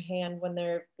phone in their hand when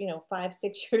they're, 5,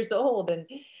 6 years old. And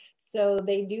so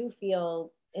they do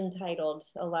feel entitled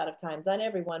a lot of times. Not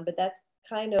everyone, but that's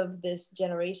kind of this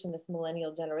generation, this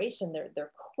millennial generation.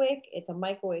 They're quick. It's a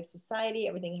microwave society.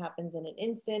 Everything happens in an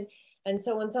instant. And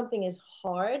so when something is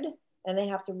hard and they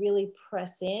have to really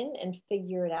press in and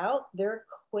figure it out, they're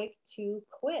quick to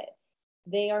quit.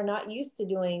 They are not used to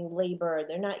doing labor.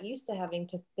 They're not used to having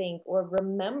to think or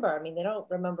remember. I mean, they don't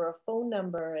remember a phone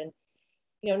number, and,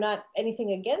 not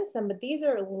anything against them, but these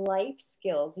are life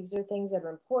skills. These are things that are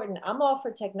important. I'm all for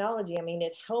technology. I mean,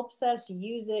 it helps us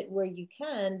use it where you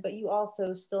can, but you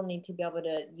also still need to be able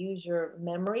to use your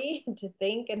memory to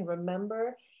think and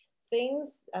remember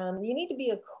things. You need to be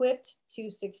equipped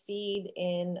to succeed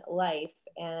in life,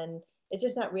 and it's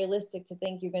just not realistic to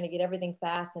think you're going to get everything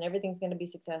fast and everything's going to be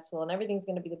successful and everything's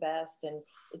going to be the best and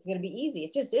it's going to be easy.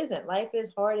 It just isn't. Life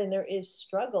is hard and there is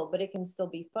struggle, but it can still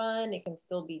be fun. It can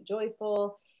still be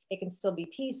joyful. It can still be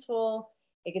peaceful.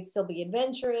 It can still be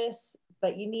adventurous,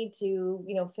 but you need to,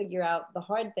 figure out the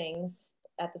hard things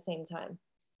at the same time.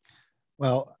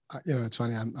 Well, it's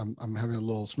funny. I'm having a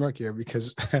little smirk here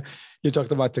because you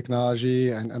talked about technology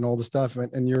and all the stuff,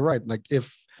 and you're right. Like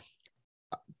if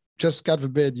just God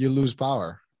forbid you lose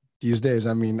power these days.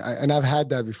 I mean, and I've had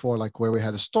that before, like where we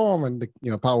had a storm and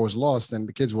the power was lost, and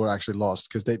the kids were actually lost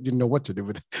because they didn't know what to do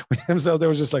with themselves. They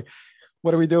were just like,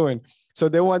 "What are we doing?" So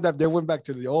they went back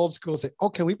to the old school, say, "Oh,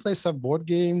 can we play some board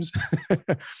games?"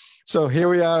 So here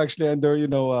we are actually under,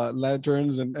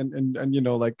 lanterns and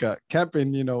like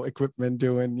camping, equipment,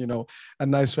 doing, a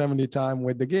nice family time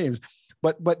with the games.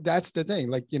 But that's the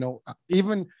thing. Like,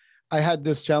 even I had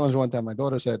this challenge one time. My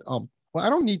daughter said, well, I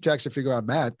don't need to actually figure out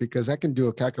math because I can do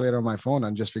a calculator on my phone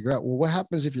and just figure out, well, what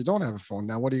happens if you don't have a phone?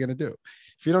 Now, what are you going to do?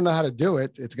 If you don't know how to do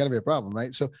it, it's going to be a problem,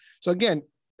 right? So again,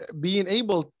 being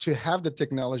able to have the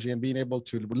technology and being able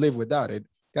to live without it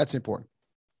That's important.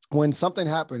 When something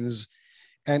happens,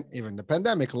 and even the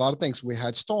pandemic, a lot of things, we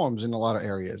had storms in a lot of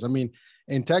areas. I mean,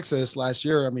 in Texas last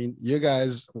year, I mean, you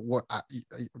guys,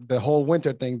 the whole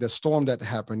winter thing, the storm that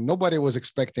happened, nobody was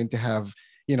expecting to have,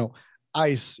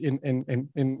 ice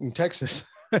in Texas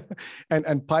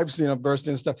and pipes,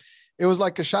 bursting and stuff. It was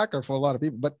like a shocker for a lot of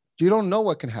people, but you don't know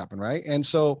what can happen, right? And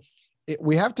so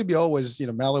we have to be always,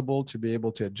 malleable to be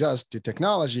able to adjust to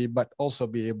technology, but also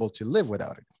be able to live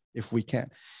without it if we can.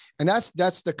 And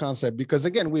that's the concept, because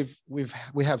again,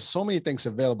 we have so many things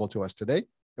available to us today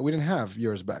that we didn't have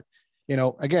years back.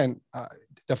 Again,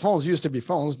 the phones used to be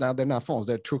phones. Now they're not phones.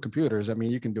 They're true computers. I mean,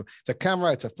 you can do, it's a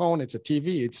camera, it's a phone, it's a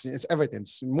TV, it's everything.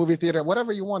 It's movie theater,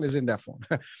 whatever you want is in that phone.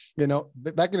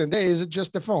 Back in the days, it's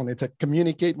just the phone. It's a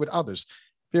communicate with others,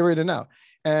 period and out.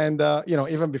 And,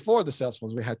 even before the cell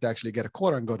phones, we had to actually get a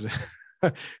quarter and go to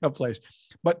a place.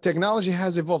 But technology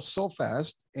has evolved so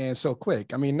fast and so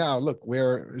quick. I mean, now look,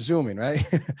 we're Zooming, right?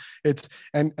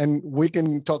 and we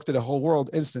can talk to the whole world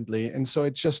instantly. And so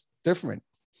it's just different.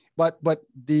 But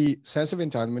the sense of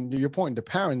entitlement, to your point, the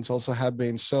parents also have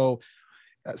been so,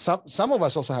 some of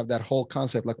us also have that whole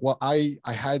concept, like, well, I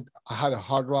had a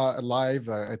hard life,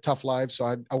 a tough life. So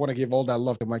I want to give all that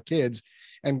love to my kids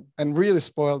and really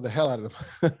spoil the hell out of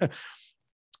them.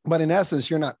 But in essence,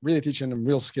 you're not really teaching them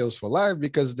real skills for life,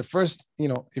 because the first,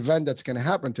 event that's going to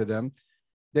happen to them,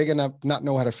 they're going to not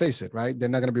know how to face it, right? They're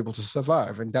not going to be able to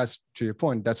survive. And that's, to your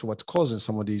point, that's what's causing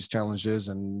some of these challenges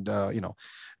and,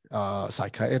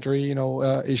 psychiatry,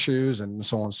 issues and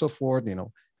so on and so forth,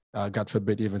 God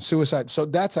forbid, even suicide. So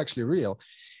that's actually real.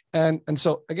 And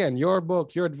so again, your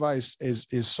book, your advice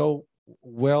is so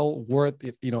well worth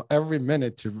it, every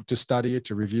minute to study it,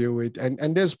 to review it.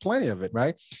 And there's plenty of it,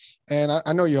 right? And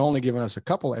I know you're only giving us a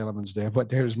couple elements there, but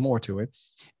there's more to it.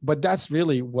 But that's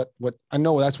really what I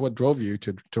know, that's what drove you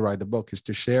to write the book, is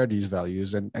to share these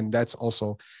values. And that's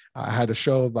also, I had a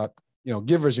show about,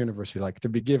 Givers University, like to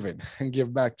be given and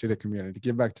give back to the community,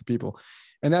 give back to people.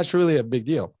 And that's really a big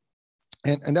deal.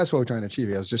 And that's what we're trying to achieve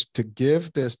here, is just to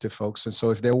give this to folks. And so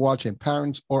if they're watching,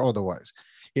 parents or otherwise,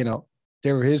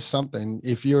 there is something.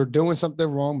 If you're doing something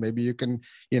wrong, maybe you can,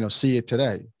 see it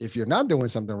today. If you're not doing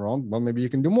something wrong, well, maybe you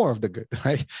can do more of the good,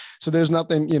 right? So there's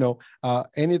nothing,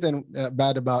 anything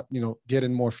bad about,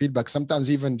 getting more feedback.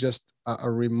 Sometimes even just a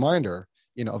reminder,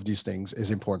 of these things is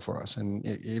important for us. And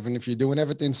even if you're doing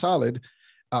everything solid,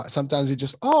 sometimes you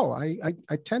just, I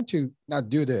tend to not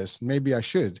do this. Maybe I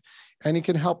should. And it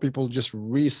can help people just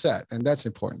reset. And that's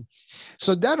important.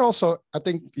 So that also, I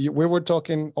think we were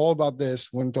talking all about this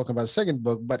when we're talking about the second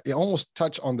book, but it almost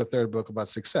touched on the third book about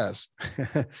success.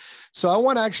 So I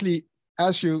want to actually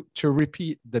ask you to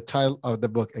repeat the title of the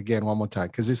book again one more time,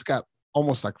 because it's got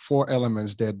almost like 4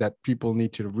 elements there that people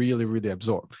need to really, really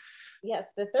absorb. Yes,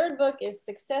 the third book is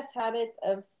Success Habits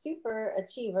of Super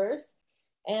Achievers.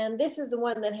 And this is the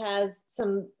one that has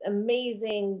some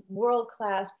amazing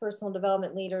world-class personal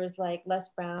development leaders like Les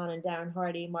Brown and Darren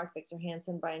Hardy, Mark Victor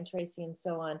Hansen, Brian Tracy, and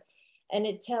so on. And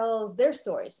it tells their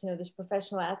stories. There's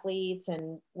professional athletes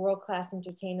and world-class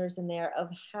entertainers in there of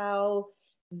how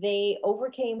they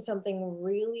overcame something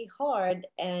really hard,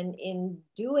 and in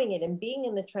doing it and being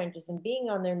in the trenches and being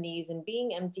on their knees and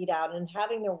being emptied out and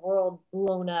having their world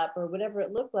blown up or whatever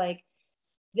it looked like,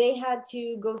 they had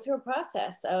to go through a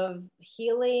process of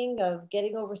healing, of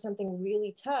getting over something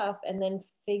really tough, and then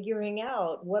figuring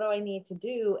out, what do I need to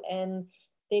do? And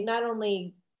they not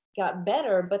only got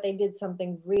better, but they did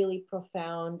something really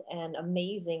profound and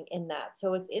amazing in that.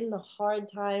 So it's in the hard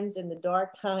times, in the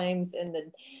dark times, in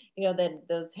the,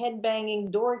 those head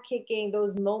banging, door kicking,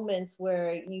 those moments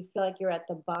where you feel like you're at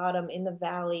the bottom in the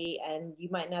valley and you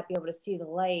might not be able to see the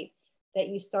light, that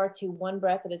you start to, one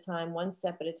breath at a time, one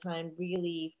step at a time,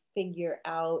 really figure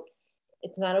out,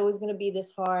 it's not always going to be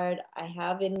this hard. I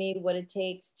have in me what it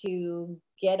takes to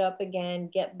get up again,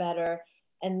 get better.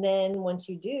 And then once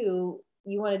you do,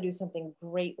 you want to do something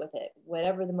great with it,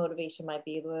 whatever the motivation might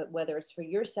be, whether it's for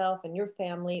yourself and your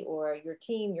family or your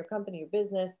team, your company, your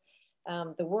business,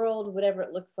 the world, whatever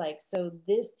it looks like. So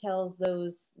this tells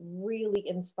those really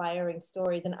inspiring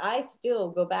stories. And I still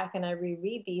go back and I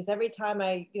reread these every time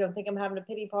I, think I'm having a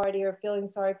pity party or feeling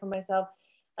sorry for myself.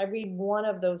 I read one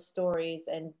of those stories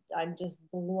and I'm just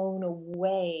blown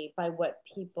away by what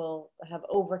people have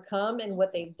overcome and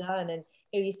what they've done. And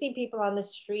you see people on the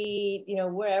street,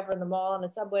 wherever, in the mall, on the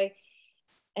subway,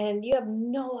 and you have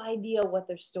no idea what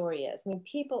their story is. I mean,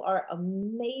 people are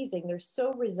amazing. They're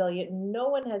so resilient. No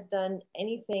one has done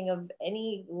anything of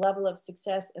any level of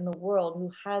success in the world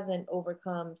who hasn't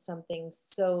overcome something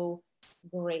so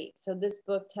great. So this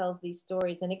book tells these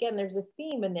stories. And again, there's a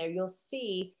theme in there. You'll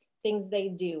see things they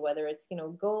do, whether it's,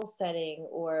 goal setting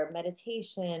or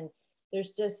meditation.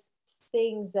 There's just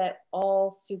things that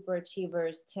all super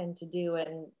achievers tend to do.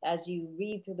 And as you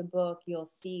read through the book, you'll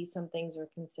see some things are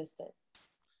consistent.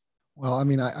 Well, I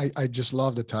mean, I just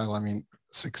love the title. I mean,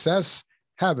 success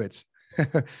habits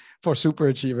for super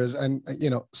achievers. And,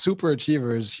 super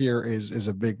achievers here is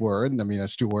a big word. I mean,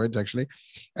 it's two words actually.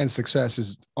 And success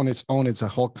is on its own, it's a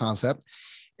whole concept.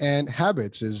 And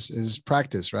habits is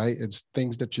practice, right? It's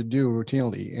things that you do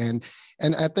routinely. And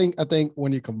I think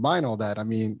when you combine all that, I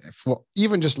mean, for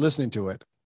even just listening to it,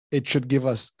 it should give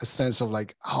us a sense of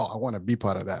like, oh, I want to be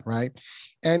part of that, right?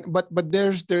 And but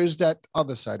there's that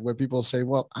other side where people say,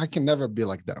 well, I can never be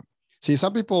like them. See,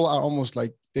 some people are almost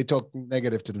like they talk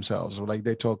negative to themselves, or like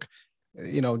they talk,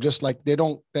 just like they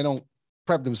don't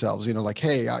prep themselves, like,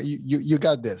 hey, you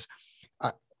got this.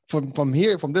 From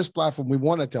here, from this platform, we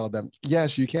want to tell them,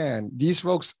 yes, you can. These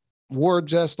folks were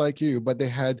just like you, but they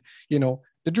had,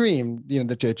 the dream,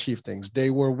 that to achieve things.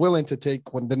 They were willing to take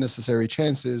the necessary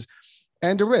chances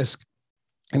and the risk,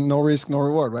 and no risk, no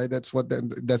reward, right? That's what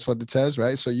it says,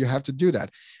 right? So you have to do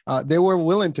that. They were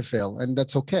willing to fail, and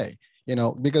that's okay,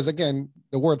 because again,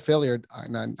 the word failure,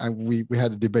 and we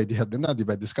had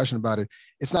a discussion about it.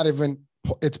 It's not even.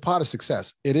 It's part of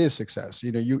success. It is success.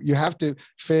 You have to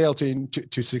fail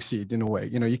to succeed in a way.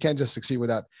 You can't just succeed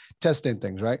without testing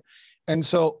things, right? And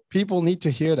so people need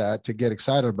to hear that to get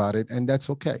excited about it, and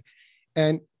that's okay.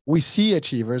 And we see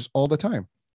achievers all the time.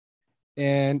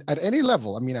 And at any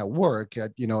level, I mean, at work,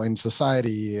 in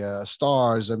society,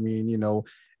 stars, I mean,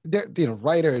 they're,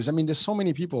 writers. I mean, there's so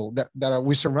many people that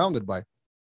we're surrounded by.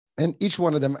 And each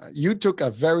one of them, you took a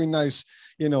very nice,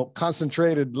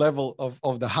 concentrated level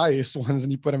of the highest ones,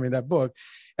 and you put them in that book.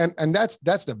 And that's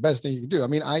the best thing you can do. I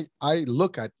mean, I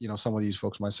look at, some of these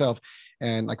folks myself,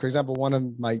 and like, for example, one of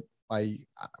my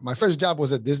first job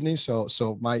was at Disney. So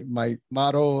my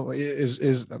motto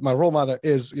is my role model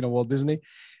is, Walt Disney.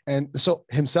 And so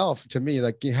himself, to me,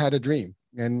 like, he had a dream,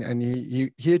 and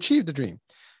he achieved the dream.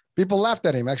 People laughed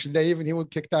at him. Actually, he was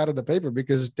kicked out of the paper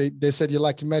because they said you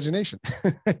lack imagination.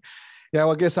 Yeah,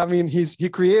 well, I guess, I mean, he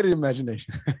created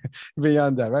imagination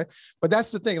beyond that, right? But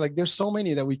that's the thing. Like, there's so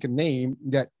many that we can name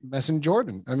that missing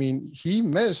Jordan. I mean, he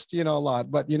missed, a lot.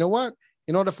 But you know what?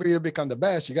 In order for you to become the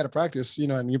best, you got to practice,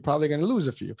 and you're probably going to lose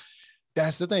a few.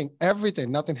 That's the thing.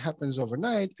 Nothing happens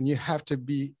overnight, and you have to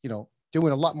be,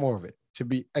 doing a lot more of it to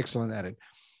be excellent at it.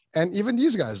 And even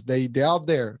these guys, they're out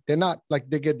there. They're not like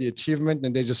they get the achievement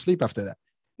and they just sleep after that.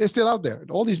 They're still out there.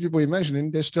 All these people you're mentioning,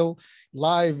 they're still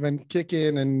live and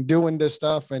kicking and doing their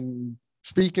stuff and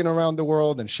speaking around the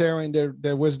world and sharing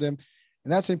their wisdom.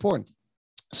 And that's important.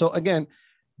 So again,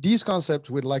 these concepts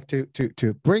we'd like to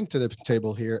bring to the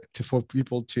table here for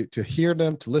people to hear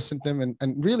them, to listen to them,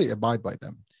 and really abide by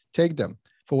them. Take them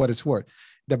for what it's worth.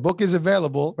 The book is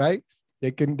available, right? They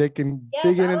can dig in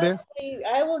there.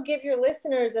 I will give your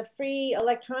listeners a free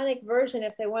electronic version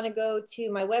if they want to go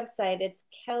to my website. It's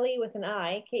Kelli with an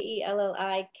I,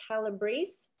 Kelli,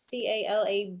 Calabrese,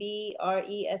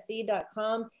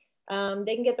 CALABRESE.com.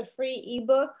 They can get the free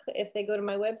ebook if they go to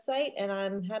my website, and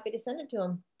I'm happy to send it to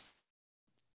them.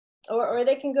 Or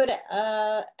they can go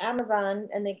to Amazon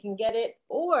and they can get it.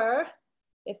 Or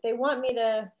if they want me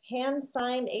to hand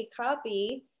sign a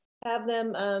copy, have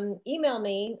them email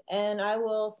me, and I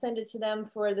will send it to them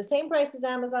for the same price as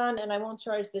Amazon, and I won't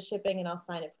charge the shipping, and I'll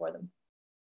sign it for them.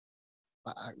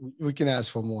 We can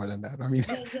ask for more than that. I mean,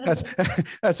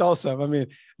 that's awesome. I mean,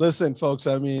 listen, folks,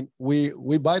 I mean,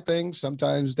 we buy things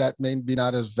sometimes that may be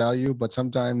not as value, but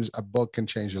sometimes a book can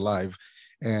change your life.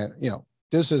 And,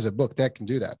 this is a book that can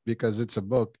do that, because it's a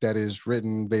book that is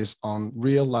written based on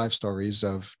real life stories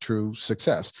of true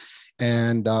success.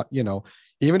 And,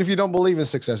 even if you don't believe in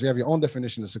success, you have your own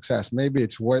definition of success. Maybe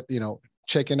it's worth,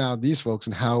 checking out these folks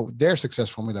and how their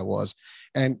success formula was.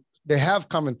 And they have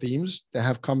common themes. They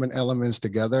have common elements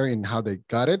together in how they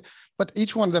got it. But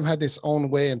each one of them had its own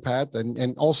way and path,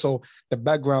 and also the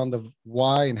background of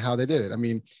why and how they did it. I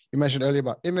mean, you mentioned earlier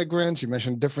about immigrants. You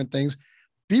mentioned different things.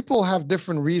 People have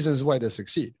different reasons why they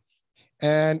succeed.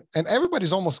 And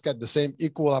everybody's almost got the same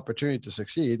equal opportunity to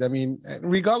succeed. I mean,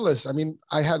 regardless, I mean,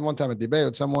 I had one time a debate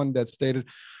with someone that stated,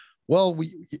 well,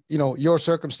 your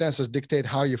circumstances dictate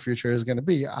how your future is going to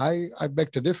be. I beg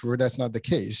to differ. That's not the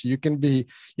case. You can be,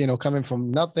 coming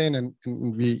from nothing and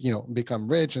be, become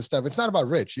rich and stuff. It's not about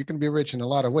rich. You can be rich in a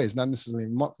lot of ways, not necessarily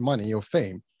money or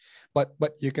fame, but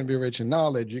you can be rich in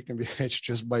knowledge. You can be rich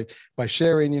just by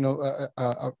sharing,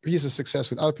 a piece of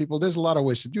success with other people. There's a lot of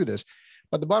ways to do this.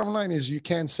 But the bottom line is, you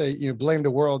can't say, blame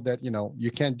the world that,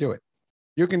 you can't do it.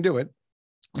 You can do it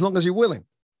as long as you're willing.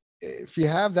 if you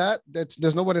have that,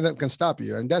 there's nobody that can stop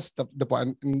you. And that's the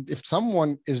point. And if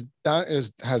someone has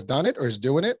done it or is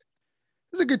doing it,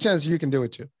 there's a good chance you can do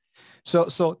it too.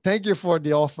 So thank you for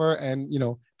the offer. And,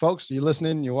 folks, you're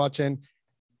listening, you're watching,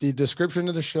 the description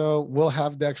of the show will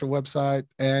have the actual website,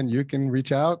 and you can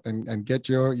reach out and get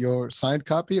your signed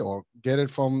copy, or get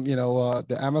it from,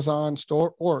 the Amazon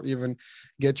store, or even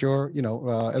get your,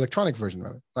 electronic version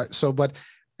of it. Right. So, but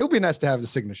it would be nice to have the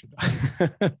signature.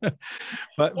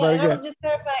 but I again, will just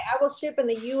clarify, I will ship in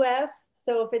the US.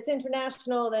 So if it's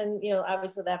international, then,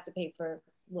 obviously they have to pay for a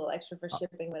little extra for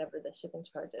shipping, whatever the shipping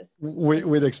charge is.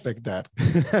 We'd expect that.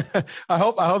 I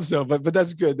hope so. But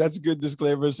that's good. That's a good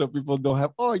disclaimer, so people don't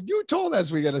have, oh, you told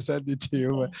us we got to send it to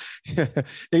you.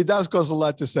 It does cost a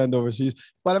lot to send overseas.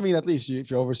 But I mean, at least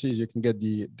if you're overseas, you can get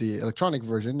the electronic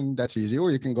version, and that's easy. Or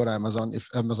you can go to Amazon if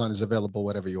Amazon is available,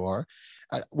 wherever you are.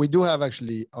 We do have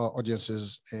actually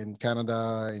audiences in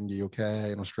Canada, in the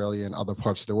UK, in Australia, and other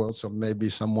parts of the world. So maybe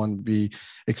someone be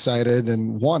excited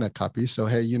and want a copy. So,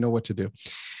 hey, you know what to do.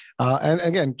 And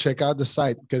again, check out the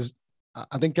site, because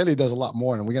I think Kelli does a lot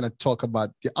more. And we're going to talk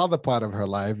about the other part of her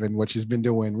life and what she's been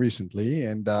doing recently.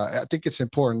 And I think it's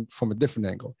important from a different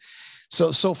angle.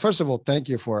 So first of all, thank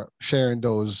you for sharing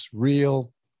those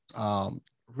real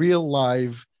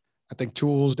live, I think,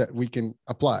 tools that we can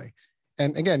apply.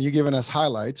 And again, you're giving us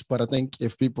highlights, but I think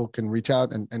if people can reach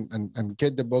out and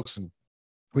get the books and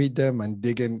read them and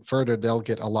dig in further, they'll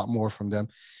get a lot more from them,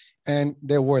 and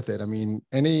they're worth it. I mean,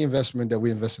 any investment that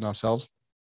we invest in ourselves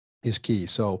is key.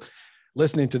 So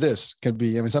listening to this can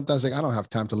be, I mean, sometimes I don't have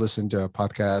time to listen to a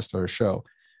podcast or a show.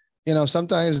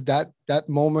 Sometimes that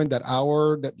moment, that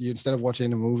hour that you, instead of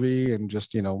watching a movie and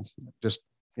just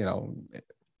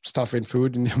stuffing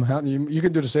food in your mouth, you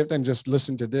can do the same thing. Just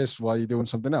listen to this while you're doing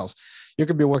something else. You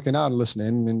could be working out and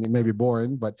listening, and it may be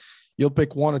boring, but you'll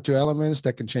pick one or two elements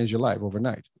that can change your life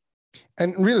overnight.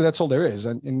 And really, that's all there is.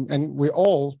 And we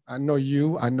all, I know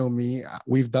you, I know me,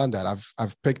 we've done that.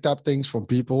 I've picked up things from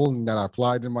people that I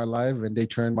applied in my life, and they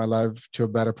turned my life to a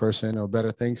better person or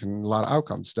better things, and a lot of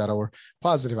outcomes that are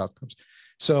positive outcomes.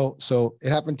 So it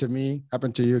happened to me,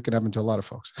 happened to you, it can happen to a lot of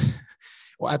folks.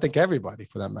 Well, I think everybody,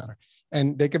 for that matter.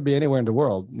 And they could be anywhere in the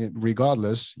world,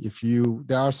 regardless.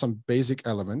 There are some basic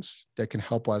elements that can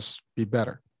help us be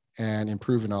better and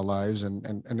improve in our lives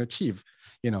and achieve,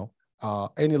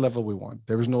 any level we want.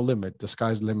 There is no limit. The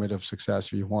sky's the limit of success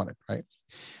if you want it, right?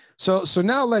 So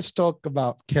now let's talk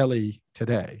about Kelli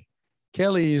today.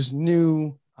 Kelli's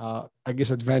new,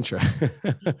 adventure,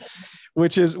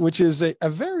 which is a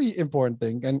very important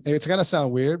thing. And it's going to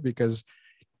sound weird, because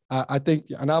I think,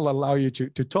 and I'll allow you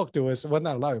to talk to us. Well,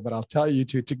 not allow you, but I'll tell you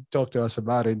to talk to us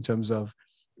about it in terms of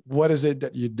what is it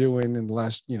that you're doing in the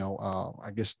last,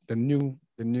 the new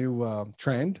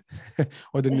trend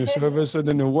or the new service or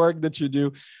the new work that you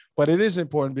do. But it is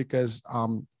important because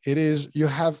you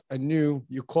have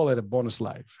you call it a bonus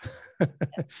life.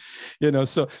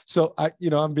 So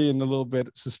I'm being a little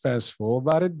bit suspenseful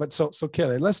about it. But so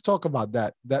Kelli, let's talk about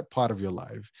that part of your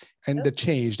life and the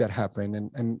change that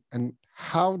happened, and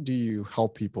how do you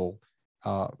help people,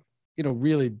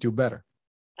 really do better?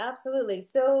 Absolutely.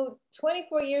 So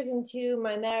 24 years into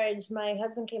my marriage, my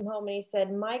husband came home and he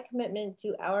said, my commitment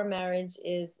to our marriage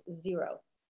is 0.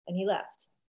 And he left.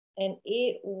 And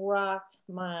it rocked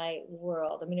my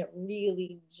world. I mean, it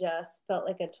really just felt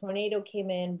like a tornado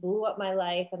came in, blew up my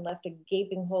life, and left a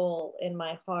gaping hole in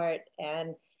my heart.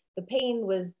 And the pain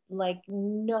was like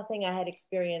nothing I had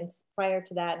experienced prior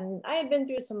to that. And I had been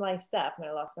through some life stuff. I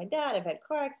mean, I lost my dad, I've had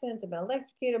car accidents, I've been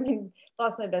electrocuted,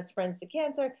 lost my best friends to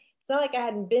cancer. It's not like I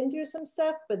hadn't been through some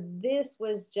stuff, but this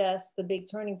was just the big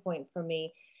turning point for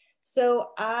me. So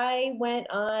I went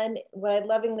on what I'd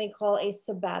lovingly call a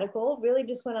sabbatical, really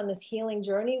just went on this healing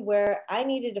journey where I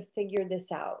needed to figure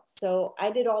this out. So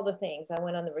I did all the things. I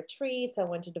went on the retreats, I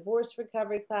went to divorce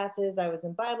recovery classes, I was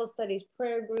in Bible studies,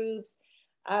 prayer groups.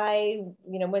 I,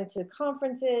 went to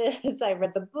conferences, I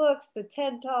read the books, the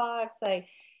TED Talks.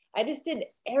 I just did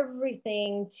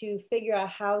everything to figure out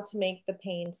how to make the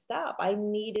pain stop. I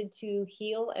needed to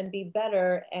heal and be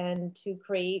better and to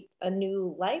create a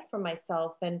new life for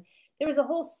myself. And there was a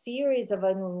whole series of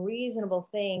unreasonable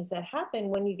things that happen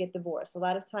when you get divorced. A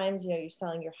lot of times, you're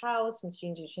selling your house, you're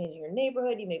changing your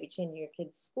neighborhood, you may be changing your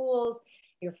kids' schools,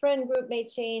 your friend group may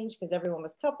change because everyone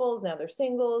was couples, now they're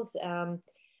singles.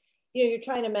 You're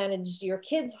trying to manage your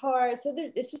kids' heart. So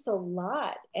it's just a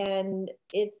lot. And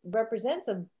it represents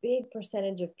a big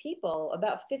percentage of people.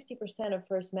 About 50% of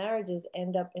first marriages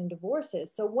end up in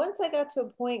divorces. So once I got to a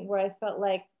point where I felt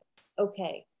like,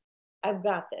 okay, I've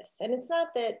got this. And it's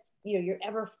not that, you're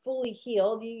ever fully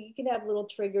healed. You can have little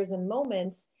triggers and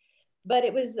moments, But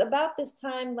it was about this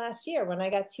time last year when I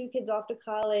got two kids off to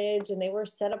college and they were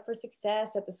set up for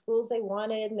success at the schools they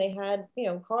wanted. And they had,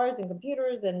 cars and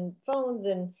computers and phones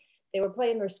and they were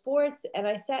playing their sports. And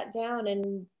I sat down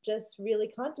and just really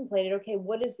contemplated, okay,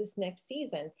 what is this next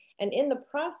season? And in the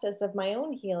process of my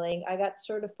own healing, I got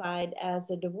certified as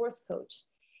a divorce coach.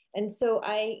 And so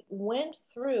I went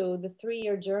through the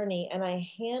 3-year journey and I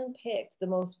handpicked the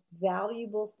most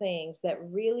valuable things that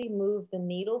really moved the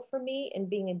needle for me in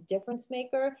being a difference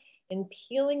maker and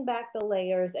peeling back the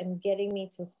layers and getting me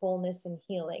to wholeness and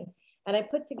healing. And I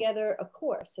put together a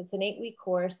course. It's an 8-week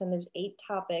course and there's 8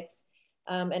 topics.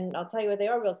 And I'll tell you what they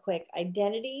are real quick: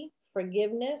 identity,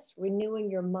 forgiveness, renewing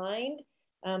your mind,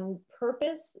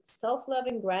 purpose, self-love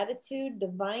and gratitude,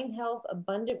 divine health,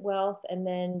 abundant wealth, and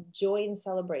then joy and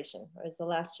celebration is the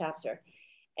last chapter.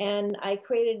 And I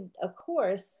created a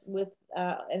course with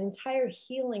an entire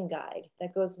healing guide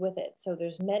that goes with it. So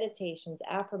there's meditations,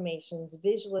 affirmations,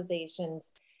 visualizations,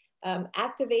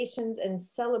 activations, and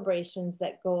celebrations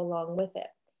that go along with it.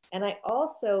 And I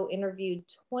also interviewed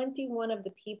 21 of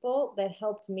the people that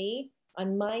helped me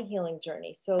on my healing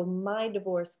journey. So my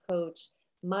divorce coach,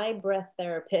 my breath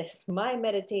therapist, my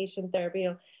meditation therapy,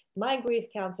 my grief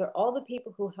counselor, all the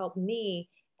people who helped me.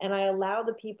 And I allow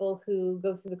the people who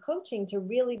go through the coaching to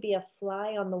really be a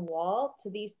fly on the wall to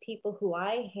these people who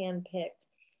I handpicked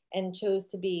and chose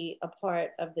to be a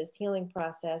part of this healing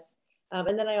process.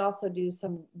 And then I also do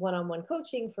some one-on-one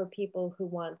coaching for people who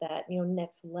want that,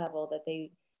 next level, that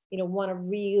they, want to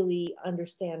really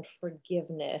understand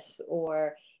forgiveness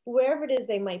or wherever it is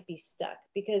they might be stuck,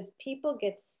 because people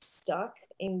get stuck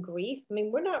in grief. I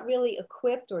mean, we're not really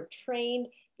equipped or trained.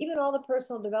 Even all the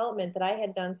personal development that I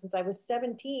had done since I was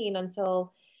 17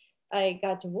 until I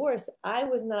got divorced, I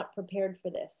was not prepared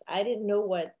for this. I didn't know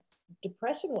what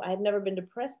depression was. I had never been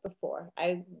depressed before.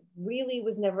 I really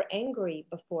was never angry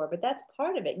before, but that's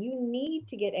part of it. You need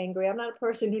to get angry. I'm not a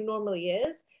person who normally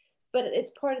is, but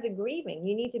it's part of the grieving.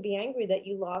 You need to be angry that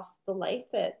you lost the life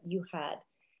that you had.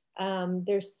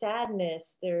 There's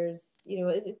sadness, there's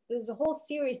a whole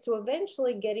series to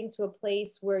eventually getting to a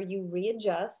place where you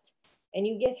readjust and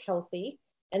you get healthy.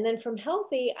 And then from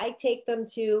healthy, I take them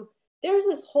to, there's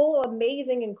this whole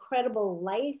amazing, incredible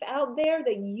life out there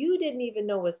that you didn't even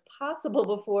know was possible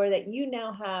before, that you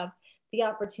now have the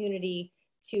opportunity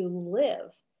to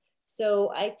live.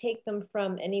 So I take them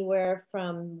from anywhere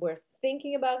from we're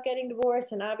thinking about getting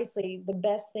divorced. And obviously the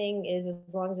best thing is,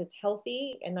 as long as it's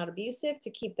healthy and not abusive, to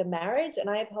keep the marriage. And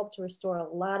I have helped to restore a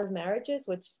lot of marriages,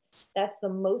 which that's the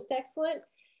most excellent.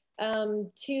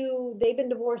 To they've been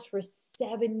divorced for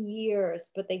 7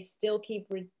 years, but they still keep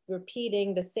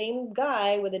repeating the same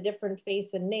guy with a different face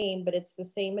and name, but it's the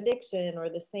same addiction or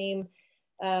the same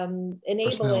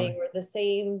enabling or the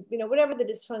same, whatever the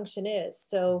dysfunction is.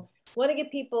 So want to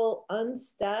get people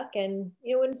unstuck. And,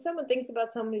 when someone thinks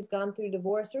about someone who's gone through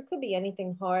divorce, or it could be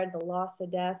anything hard, the loss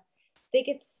of death, they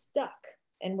get stuck.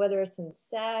 And whether it's in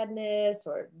sadness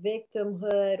or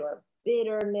victimhood or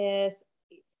bitterness,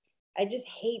 I just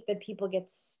hate that people get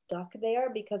stuck there,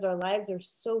 because our lives are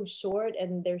so short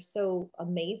and they're so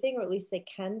amazing, or at least they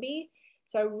can be.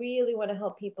 So I really want to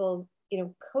help people,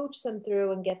 coach them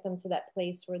through and get them to that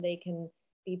place where they can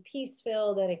be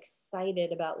peace-filled and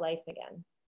excited about life again.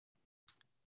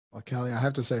 Well, Kelli, I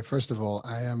have to say, first of all,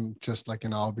 I am just like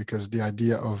in awe, because the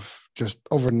idea of just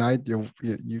overnight,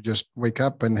 you just wake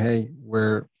up and, hey,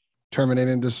 we're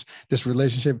terminating this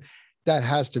relationship. That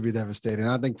has to be devastating.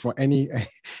 I think for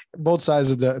both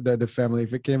sides of the family,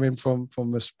 if it came in from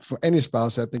any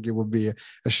spouse, I think it would be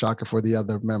a shocker for the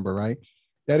other member, right?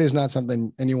 That is not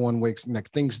something anyone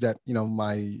thinks that,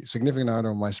 my significant other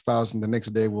or my spouse, and the next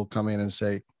day will come in and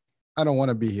say, I don't want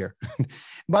to be here.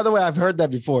 By the way, I've heard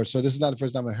that before. So this is not the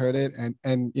first time I heard it.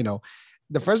 And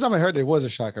the first time I heard it was a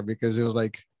shocker, because it was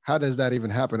like, how does that even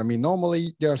happen? I mean,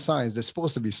 normally there are signs. There's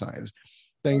supposed to be signs.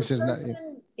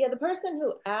 The person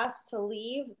who asked to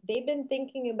leave, they've been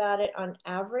thinking about it on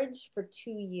average for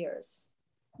 2 years.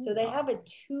 So they have a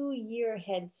 2-year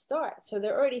head start. So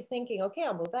they're already thinking, okay,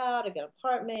 I'll move out, I'll get an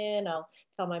apartment, I'll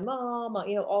tell my mom,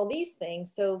 all these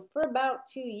things. So for about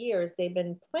 2 years, they've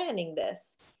been planning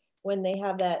this when they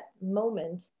have that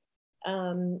moment.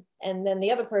 And then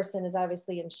the other person is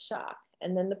obviously in shock.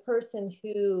 And then the person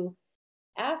who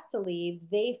asked to leave,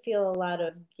 they feel a lot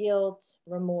of guilt,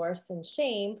 remorse, and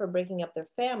shame for breaking up their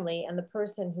family. And the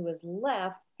person who is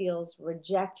left feels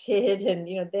rejected and,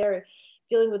 they're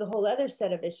dealing with a whole other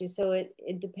set of issues. So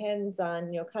it depends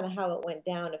on, kind of how it went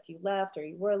down, if you left or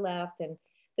you were left. And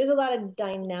there's a lot of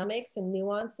dynamics and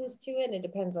nuances to it. And it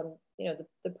depends on,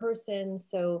 the person.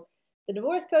 So the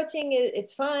divorce coaching,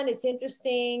 it's fun, it's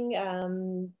interesting.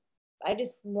 I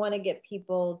just want to get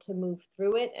people to move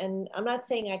through it. And I'm not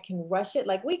saying I can rush it,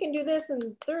 like we can do this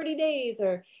in 30 days,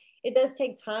 or it does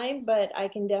take time, but I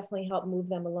can definitely help move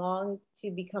them along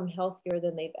to become healthier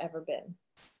than they've ever been.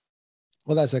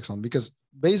 Well, that's excellent, because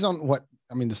based on what,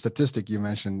 I mean, the statistic you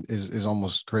mentioned is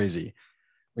almost crazy.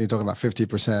 When you're talking about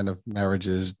 50% of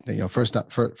marriages,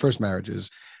 first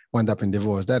marriages wind up in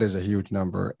divorce, that is a huge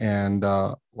number. And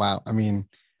wow, I mean,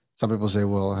 some people say,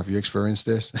 well, have you experienced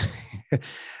this?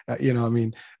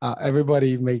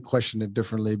 Everybody may question it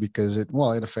differently, because it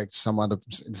affects some other,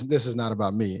 this is not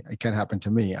about me. It can happen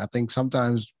to me. I think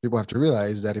sometimes people have to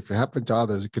realize that if it happened to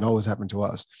others, it can always happen to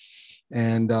us.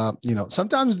 And,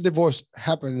 sometimes the divorce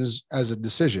happens as a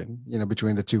decision,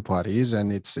 between the two parties,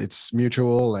 and it's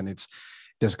mutual, and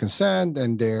there's consent,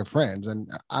 and they're friends.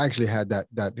 And I actually had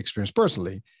that experience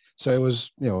personally. So it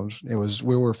was,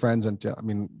 we were friends until, I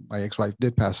mean, my ex-wife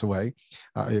did pass away,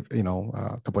 a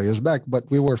couple of years back, but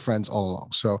we were friends all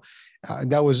along. So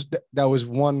that was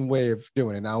one way of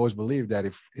doing it. And I always believe that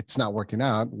if it's not working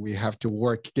out, we have to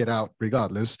work it out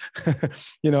regardless,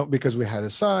 because we had a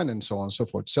son and so on and so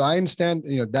forth. So I understand,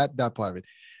 that part of it.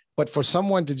 But for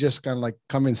someone to just kind of like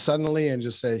come in suddenly and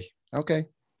just say, okay,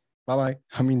 bye-bye.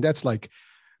 I mean, that's like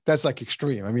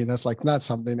extreme. I mean, that's like not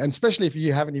something, and especially if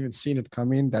you haven't even seen it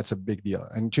coming, that's a big deal.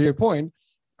 And to your point,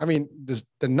 I mean,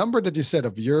 the number that you said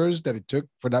of years that it took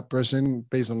for that person,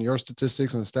 based on your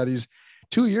statistics and studies,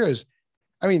 2 years.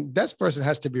 I mean, that person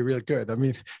has to be really good. I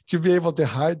mean, to be able to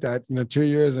hide that, 2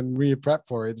 years and really prep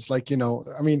for it. It's like,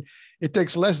 I mean, it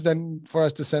takes less than for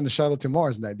us to send a shuttle to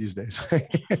Mars these days, right?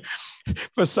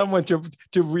 For someone to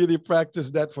really practice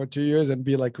that for 2 years and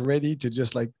be like ready to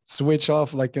just like switch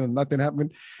off, like, nothing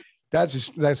happened.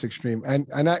 That's extreme. And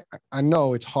I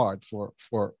know it's hard for,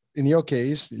 in your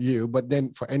case, but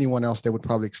then for anyone else, they would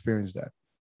probably experience that.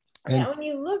 And when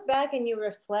you look back and you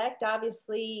reflect,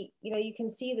 obviously, you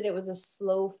can see that it was a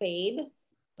slow fade.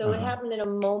 So it happened in a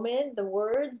moment, the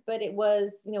words, but it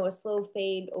was, a slow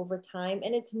fade over time.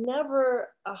 And it's never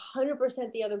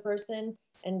 100% the other person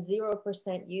and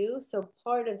 0% you. So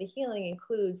part of the healing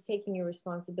includes taking your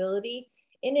responsibility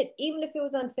in it, even if it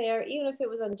was unfair, even if it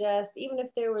was unjust, even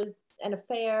if there was an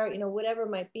affair, whatever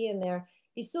might be in there,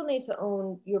 you still need to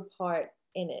own your part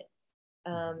in it.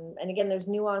 And again, there's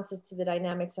nuances to the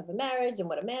dynamics of a marriage and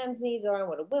what a man's needs are and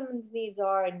what a woman's needs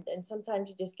are. And sometimes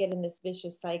you just get in this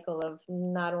vicious cycle of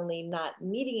not only not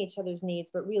meeting each other's needs,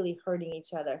 but really hurting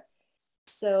each other.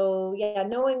 So yeah,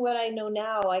 knowing what I know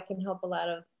now, I can help a lot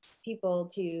of people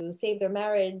to save their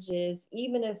marriages,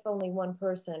 even if only one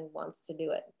person wants to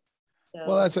do it. So,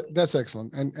 well, that's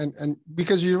excellent. And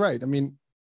because you're right. I mean,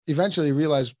 eventually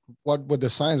realize what the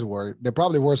signs were. There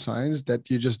probably were signs that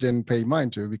you just didn't pay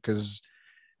mind to, because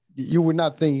you would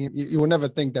never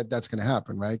think that that's going to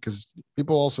happen, right? Because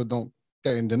people also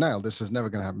they're in denial. This is never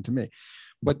going to happen to me.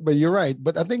 But you're right.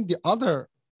 But I think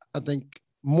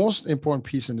most important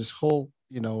piece in this whole,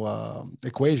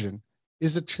 equation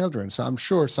is the children. So I'm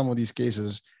sure some of these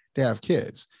cases, they have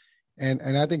kids.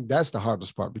 And I think that's the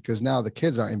hardest part, because now the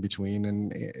kids are in between,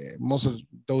 and most of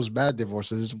those bad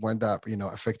divorces wind up,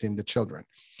 affecting the children.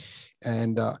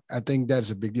 And I think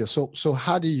that's a big deal. So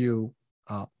how do you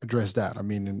address that? I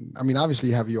mean, obviously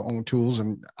you have your own tools,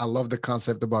 and I love the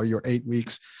concept about your 8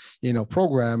 weeks,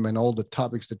 program and all the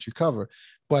topics that you cover.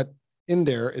 But in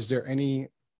there, is there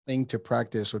anything to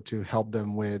practice or to help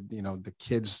them with, the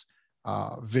kids'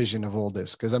 vision of all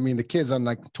this? Because I mean, the kids are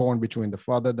like torn between the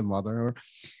father, the mother,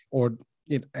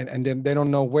 and then they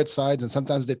don't know which sides, and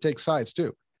sometimes they take sides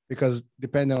too, because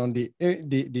depending on the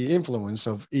influence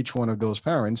of each one of those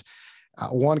parents,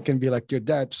 one can be like, your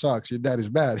dad sucks, your dad is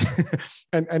bad,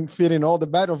 and feeding all the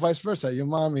bad, or vice versa, your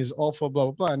mom is awful, blah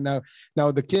blah blah. And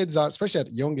now the kids are, especially at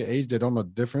a younger age, they don't know the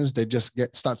difference. They just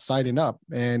start siding up,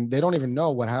 and they don't even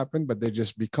know what happened, but they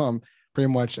just become pretty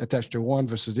much attached to one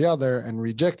versus the other and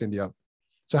rejecting the other.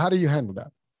 So how do you handle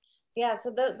that? Yeah,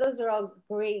 so those are all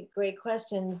great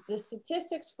questions. The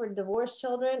statistics for divorced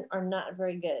children are not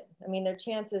very good. I mean, their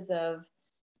chances of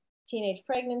teenage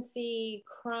pregnancy,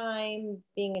 crime,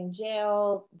 being in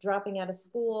jail, dropping out of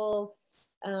school,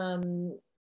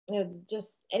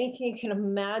 just anything you can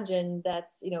imagine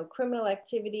that's, criminal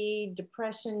activity,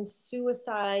 depression,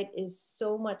 suicide is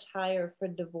so much higher for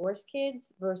divorced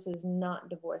kids versus not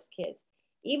divorced kids.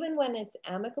 Even when it's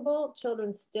amicable,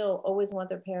 children still always want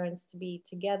their parents to be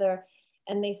together,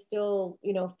 and they still,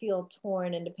 feel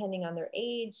torn. And depending on their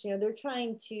age, they're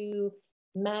trying to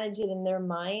manage it in their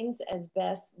minds as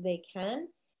best they can.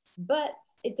 But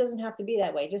it doesn't have to be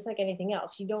that way. Just like anything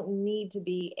else, you don't need to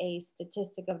be a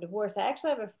statistic of divorce. I actually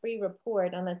have a free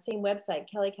report on that same website,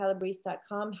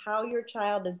 kellycalabrese.com, how your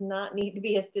child does not need to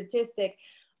be a statistic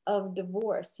of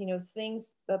divorce. Things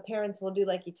the parents will do,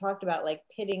 like you talked about, like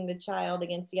pitting the child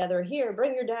against the other. Here,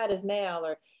 bring your dad as male.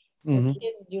 Or Mm-hmm.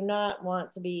 kids do not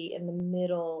want to be in the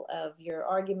middle of your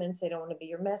arguments. They don't want to be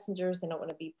your messengers. They don't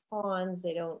want to be pawns.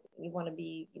 They don't want to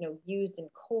be, used in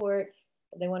court.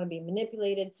 They want to be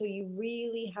manipulated. So you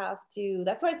really have to,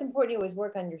 that's why it's important you always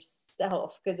work on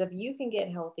yourself. Because if you can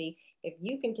get healthy, if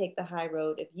you can take the high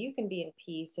road, if you can be in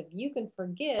peace, if you can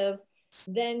forgive,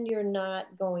 then you're not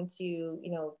going to,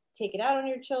 take it out on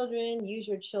your children, use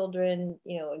your children,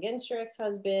 against your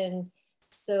ex-husband,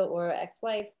 or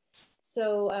ex-wife.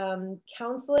 So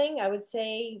counseling, I would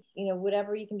say,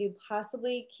 whatever you can do,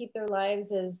 possibly keep their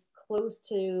lives as close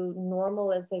to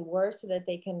normal as they were so that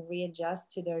they can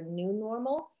readjust to their new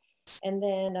normal. And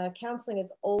then counseling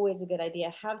is always a good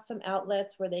idea. Have some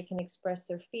outlets where they can express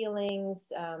their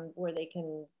feelings, where they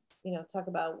can, talk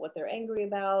about what they're angry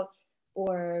about,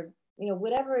 or,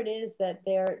 whatever it is that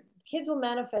their kids will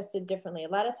manifest it differently. A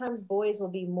lot of times boys will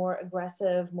be more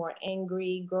aggressive, more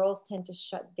angry. Girls tend to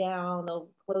shut down. They'll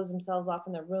close themselves off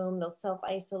in their room. They'll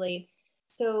self-isolate.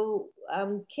 So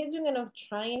kids are going to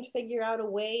try and figure out a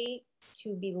way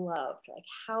to be loved. Like,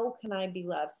 how can I be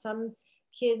loved? Some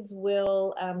kids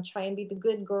will try and be the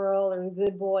good girl or the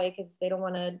good boy because they don't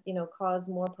want to, cause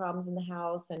more problems in the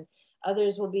house. And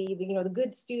others will be the, the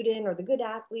good student or the good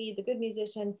athlete, the good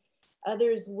musician.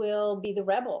 Others will be the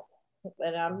rebel.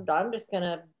 And I'm just going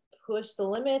to push the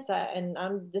limits.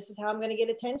 This is how I'm going to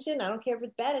get attention. I don't care if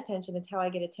it's bad attention. It's how I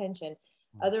get attention.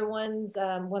 Other ones,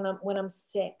 when I'm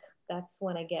sick, that's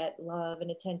when I get love and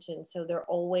attention. So they're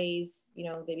always,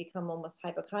 they become almost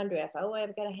hypochondriacs. Oh,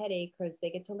 I've got a headache, because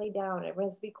they get to lay down. Everyone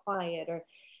has to be quiet.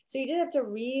 So you just have to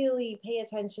really pay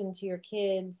attention to your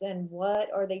kids and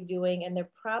what are they doing. And they're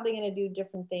probably going to do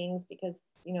different things because,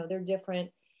 they're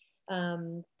different.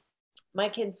 My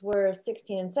kids were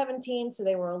 16 and 17, so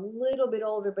they were a little bit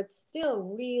older, but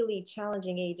still really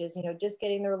challenging ages, just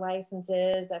getting their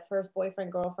licenses, that first boyfriend,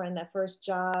 girlfriend, that first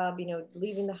job,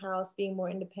 leaving the house, being more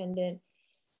independent,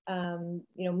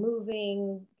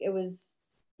 moving. It was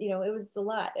a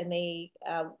lot. And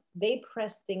they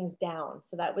pressed things down.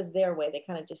 So that was their way. They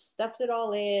kind of just stuffed it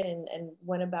all in and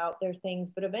went about their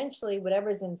things. But eventually,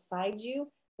 whatever's inside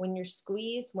you, when you're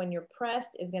squeezed, when you're pressed,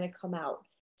 is going to come out.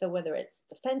 So whether it's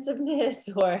defensiveness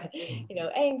or,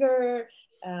 anger,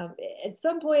 at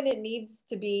some point it needs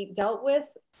to be dealt with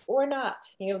or not.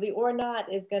 The or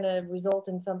not is going to result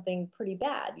in something pretty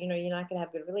bad. You're not going to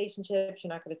have good relationships.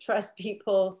 You're not going to trust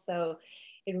people. So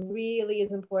it really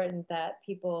is important that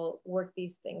people work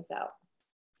these things out.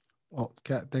 Well,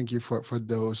 Kat, thank you for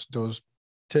those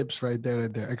tips right there.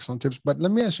 They're excellent tips. But let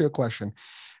me ask you a question.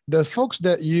 The folks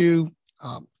that you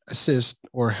assist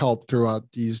or help throughout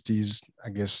these I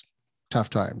guess tough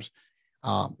times,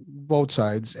 both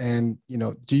sides, and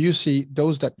do you see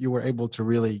those that you were able to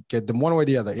really get them one way or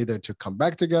the other, either to come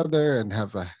back together and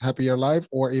have a happier life,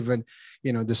 or even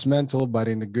dismantle but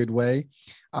in a good way?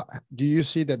 Do you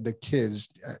see that the kids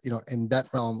in that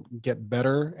realm get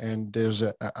better and there's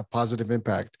a positive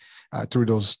impact through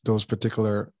those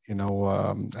particular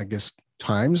I guess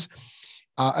times,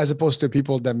 as opposed to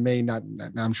people that may not?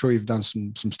 I'm sure you've done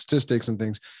some statistics and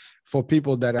things for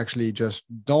people that actually just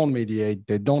don't mediate.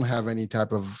 They don't have any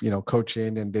type of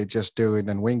coaching, and they just do it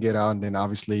and wing it out, and then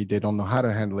obviously they don't know how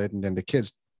to handle it, and then the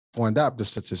kids wind up the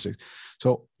statistics.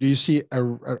 So do you see a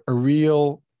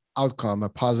real outcome, a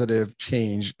positive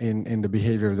change in the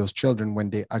behavior of those children when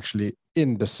they actually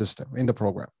in the system, in the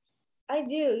program? I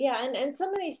do, yeah. And some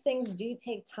of these things do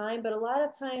take time, but a lot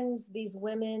of times these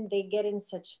women, they get in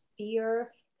such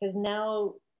fear because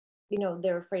now,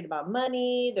 they're afraid about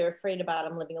money. They're afraid about,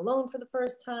 I'm living alone for the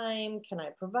first time. Can I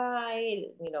provide?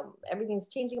 Everything's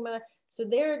changing in my life. So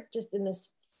they're just in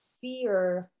this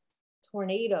fear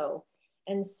tornado.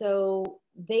 And so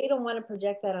they don't want to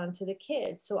project that onto the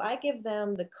kids. So I give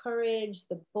them the courage,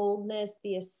 the boldness,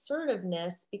 the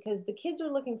assertiveness, because the kids are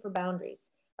looking for boundaries.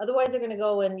 Otherwise, they're going to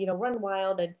go and, run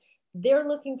wild, and they're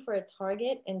looking for a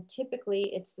target. And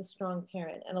typically it's the strong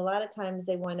parent. And a lot of times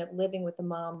they wind up living with the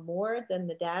mom more than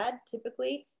the dad,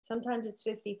 typically. Sometimes it's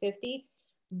 50-50,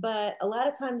 but a lot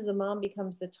of times the mom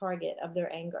becomes the target of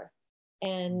their anger.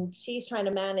 And she's trying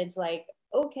to manage, like,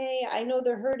 okay, I know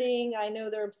they're hurting. I know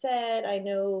they're upset. I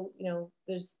know,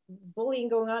 there's bullying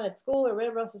going on at school or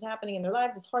whatever else is happening in their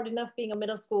lives. It's hard enough being a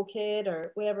middle school kid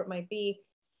or whatever it might be.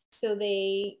 So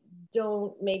they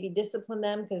don't maybe discipline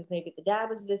them because maybe the dad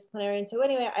was a disciplinarian. So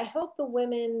anyway, I help the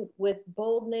women with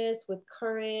boldness, with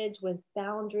courage, with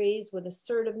boundaries, with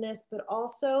assertiveness, but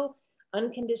also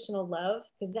unconditional love,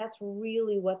 because that's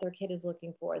really what their kid is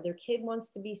looking for. Their kid wants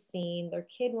to be seen. Their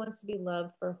kid wants to be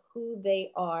loved for who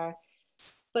they are.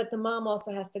 but the mom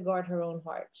also has to guard her own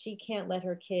heart. She can't let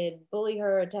her kid bully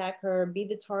her, attack her, be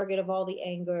the target of all the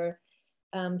anger.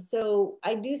 So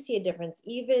I do see a difference,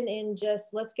 even in just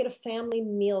let's get a family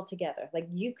meal together. Like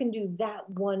you can do that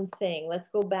one thing. Let's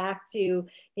go back to,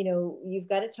 you've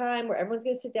got a time where everyone's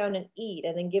going to sit down and eat,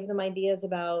 and then give them ideas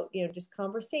about, just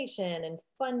conversation and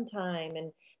fun time,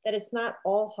 and that it's not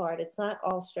all hard. It's not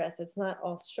all stress. It's not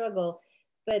all struggle,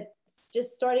 but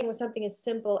just starting with something as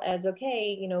simple as,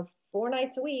 okay, 4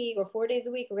 nights a week or 4 days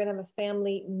a week, we're going to have a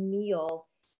family meal.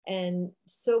 And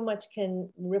so much can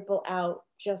ripple out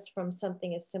just from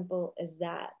something as simple as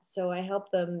that. So I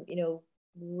help them,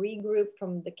 regroup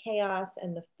from the chaos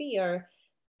and the fear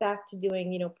back to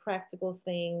doing, practical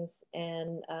things.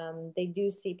 And they do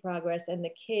see progress. And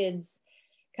the kids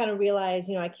kind of realize,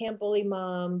 I can't bully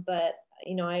mom, but,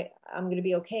 I'm going to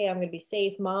be okay. I'm going to be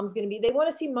safe. They want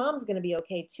to see mom's going to be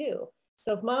okay too.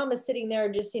 So if mom is sitting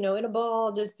there just, in a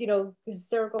ball, just,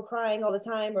 hysterical crying all the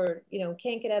time, or,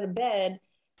 can't get out of bed,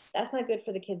 that's not good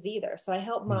for the kids either. So I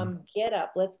help mom get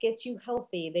up. Let's get you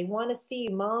healthy. They want to see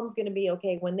mom's going to be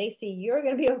okay. When they see you're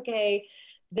going to be okay,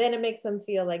 then it makes them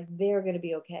feel like they're going to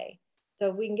be okay. So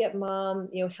if we can get mom,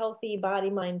 healthy body,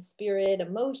 mind, spirit,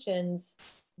 emotions,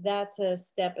 that's a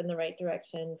step in the right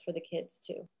direction for the kids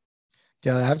too.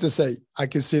 Yeah, I have to say, I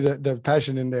can see the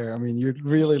passion in there. I mean, you're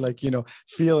really like,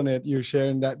 feeling it. You're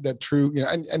sharing that true,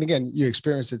 and again, you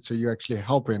experience it. So you're actually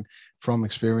helping from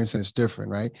experience, and it's different,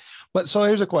 right? But so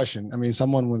here's a question. I mean,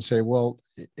 someone would say, well,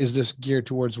 is this geared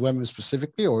towards women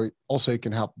specifically, or also it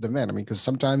can help the men? I mean, because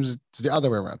sometimes it's the other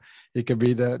way around. It could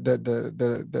be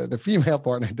the female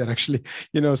partner that actually,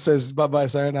 says, bye-bye,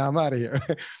 sayonara, I'm out of here,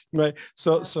 right?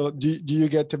 So do you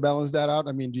get to balance that out?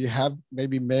 I mean, do you have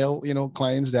maybe male,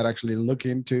 clients that actually looking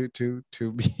to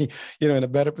be, in a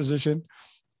better position?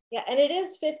 Yeah, and it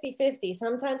is 50-50.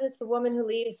 Sometimes it's the woman who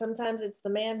leaves, sometimes it's the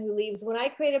man who leaves. When I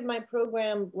created my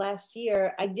program last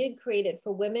year, I did create it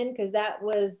for women because that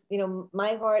was,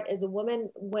 my heart as a woman.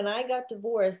 When I got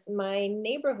divorced, my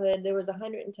neighborhood, there was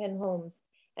 110 homes.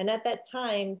 And at that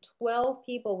time, 12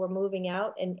 people were moving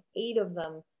out and 8 of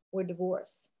them were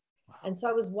divorced. Wow. And so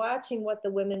I was watching what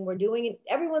the women were doing, and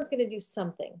everyone's going to do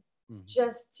something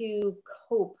just to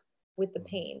cope with the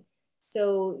pain.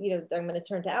 So, I'm going to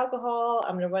turn to alcohol.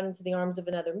 I'm going to run into the arms of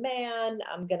another man.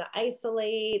 I'm going to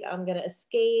isolate. I'm going to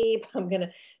escape.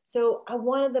 So I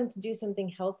wanted them to do something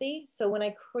healthy. So when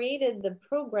I created the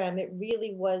program, it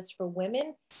really was for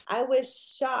women. I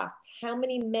was shocked how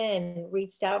many men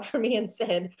reached out for me and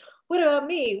said, what about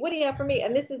me? What do you have for me?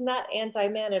 And this is not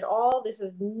anti-man at all. This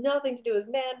has nothing to do with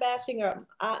man bashing, or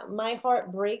my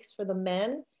heart breaks for the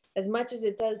men as much as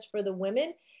it does for the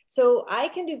women. So I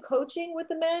can do coaching with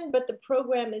the men, but the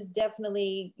program is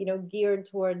definitely, geared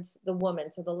towards the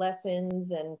woman. So the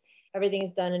lessons and everything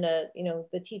is done in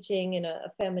the teaching in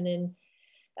a feminine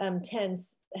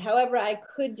tense. However, I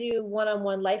could do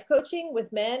one-on-one life coaching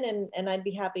with men, and I'd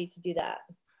be happy to do that.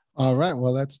 All right.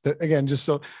 Well, again, just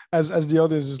so as the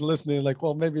audience is listening, like,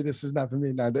 well, maybe this is not for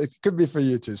me now. It could be for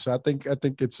you too. So I think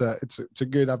it's a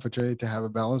good opportunity to have a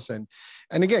balance. And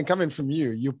again, coming from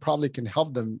you, you probably can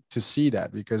help them to see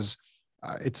that, because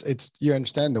it's you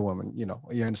understand the woman,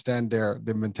 you understand their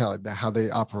mentality, how they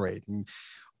operate, and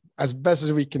as best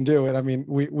as we can do it. I mean,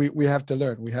 we have to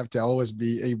learn. We have to always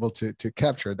be able to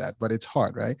capture that, but it's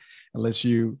hard, right? Unless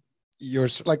you're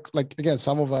like again,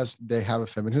 some of us, they have a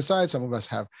feminine side. Some of us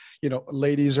have,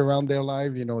 ladies around their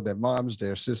life, their moms,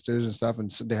 their sisters and stuff,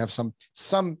 and so they have some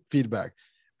feedback.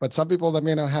 But some people that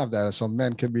may not have that, some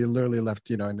men can be literally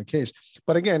left, in the case.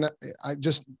 But again,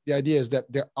 the idea is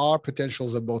that there are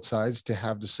potentials of both sides to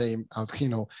have the same,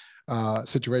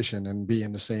 situation and be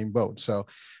in the same boat. So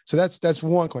that's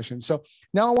one question. So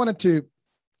now I wanted to,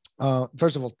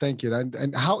 first of all, thank you.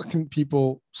 And how can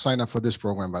people sign up for this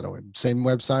program, by the way? Same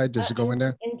website, just go in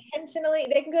there? Intentionally,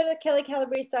 they can go to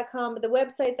kellicalabrese.com, but the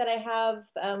website that I have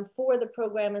for the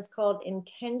program is called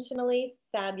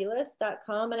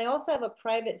intentionallyfabulous.com. And I also have a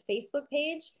private Facebook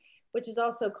page, which is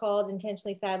also called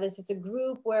Intentionally Fabulous. It's a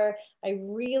group where I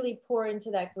really pour into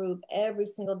that group every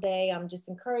single day. I'm just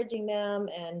encouraging them,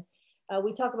 and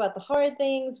we talk about the hard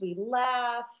things, we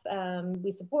laugh,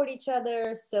 we support each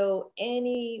other. So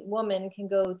any woman can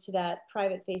go to that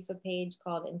private Facebook page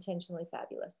called Intentionally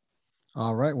Fabulous.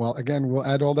 All right. Well, again, we'll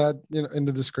add all that in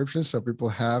the description so people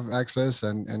have access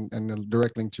and a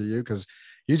direct link to you, because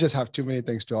you just have too many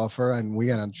things to offer, and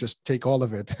we're gonna just take all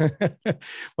of it,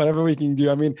 whatever we can do.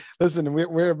 I mean, listen,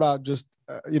 we're about just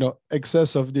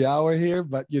excess of the hour here,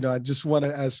 but I just want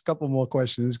to ask a couple more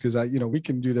questions because we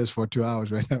can do this for 2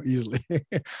 hours right now easily.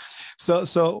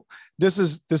 So this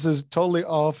is totally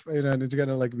off, and it's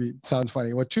gonna like sound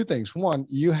funny. Well, two things. One,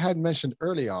 you had mentioned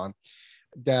early on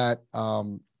that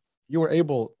you were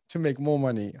able to make more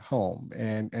money home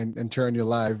and turn your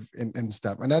life and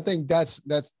stuff. And I think that's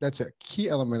a key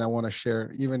element I want to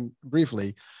share even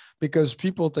briefly, because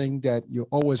people think that you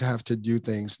always have to do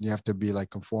things and you have to be like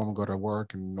conform, go to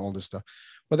work and all this stuff.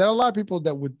 But there are a lot of people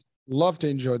that would love to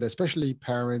enjoy that, especially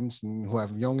parents and who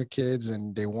have younger kids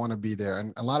and they want to be there.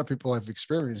 And a lot of people have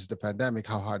experienced the pandemic,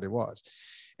 how hard it was.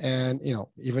 And,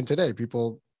 even today,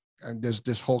 people, and there's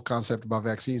this whole concept about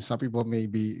vaccines. Some people may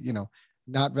be,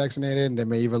 not vaccinated, and they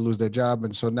may even lose their job.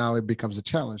 And so now it becomes a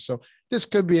challenge. So this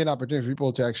could be an opportunity for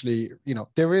people to actually,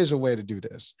 there is a way to do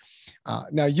this.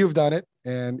 Now you've done it.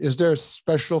 And is there a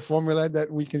special formula that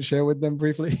we can share with them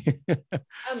briefly?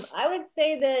 I would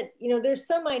say that, there's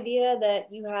some idea that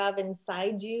you have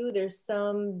inside you. There's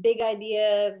some big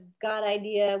idea, God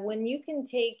idea. When you can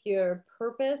take your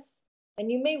purpose, and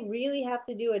you may really have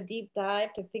to do a deep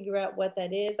dive to figure out what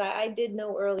that is. I did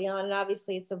know early on, and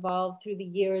obviously it's evolved through the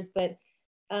years, but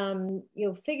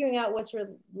figuring out what your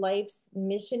life's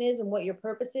mission is and what your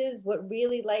purpose is, what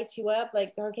really lights you up.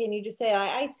 Like, Hurricane, you just say,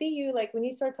 I see you. Like when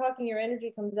you start talking, your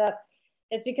energy comes up.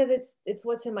 It's because it's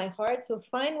what's in my heart. So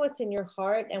find what's in your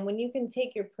heart. And when you can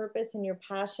take your purpose and your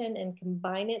passion and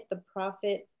combine it, the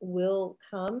profit will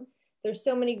come. There's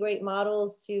so many great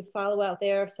models to follow out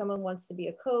there. If someone wants to be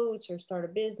a coach or start a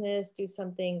business, do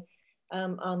something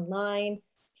online,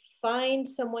 find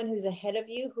someone who's ahead of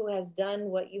you, who has done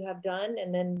what you have done,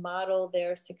 and then model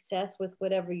their success with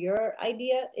whatever your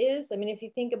idea is. I mean, if you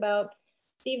think about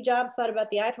Steve Jobs thought about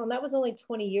the iPhone, that was only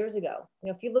 20 years ago.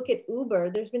 If you look at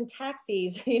Uber, there's been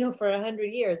taxis, for 100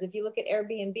 years. If you look at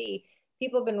Airbnb,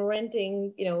 people have been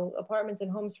renting, apartments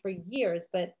and homes for years,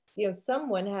 but,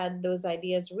 someone had those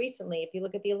ideas recently. If you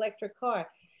look at the electric car,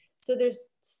 so there's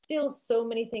still so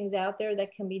many things out there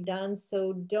that can be done.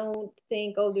 So don't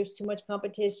think, oh, there's too much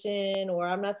competition, or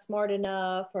I'm not smart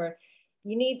enough, or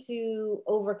you need to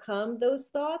overcome those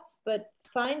thoughts, but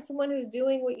find someone who's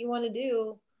doing what you want to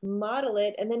do, model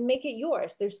it, and then make it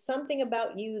yours. There's something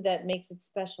about you that makes it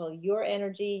special. Your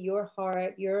energy, your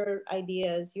heart, your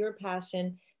ideas, your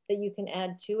passion that you can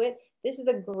add to it. This is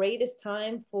the greatest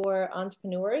time for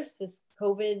entrepreneurs, this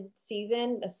COVID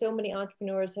season. So many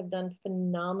entrepreneurs have done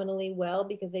phenomenally well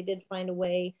because they did find a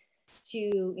way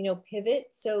to, pivot.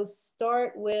 So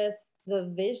start with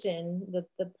the vision,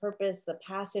 the purpose, the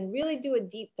passion. Really do a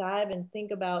deep dive and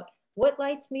think about what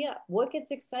lights me up, what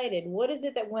gets excited, what is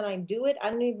it that when I do it,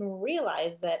 I don't even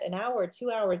realize that an hour,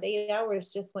 2 hours, 8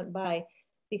 hours just went by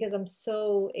because I'm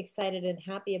so excited and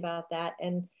happy about that.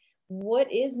 And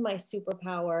what is my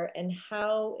superpower, and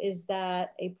how is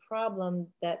that a problem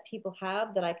that people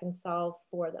have that I can solve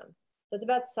for them? So it's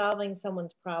about solving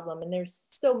someone's problem. And there's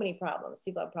so many problems.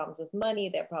 People have problems with money,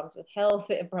 they have problems with health,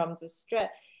 they have problems with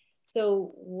stress.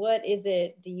 So what is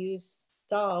it do you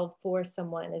solve for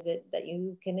someone? Is it that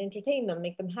you can entertain them,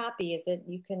 make them happy? Is it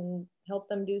you can help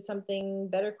them do something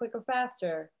better, quicker,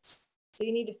 faster? So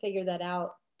you need to figure that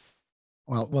out.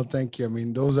 Well, thank you. I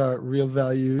mean, those are real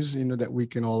values, that we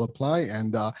can all apply.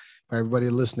 And for everybody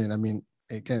listening, I mean,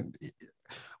 again,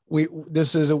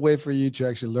 this is a way for you to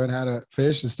actually learn how to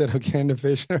fish instead of getting the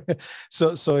fish.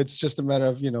 So it's just a matter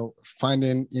of,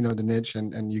 finding, the niche,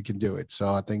 and you can do it.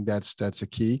 So I think that's a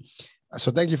key.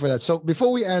 So thank you for that. So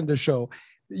before we end the show,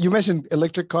 you mentioned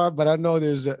electric car, but I know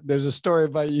there's a story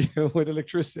about you with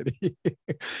electricity.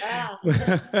 Ah.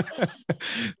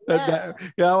 I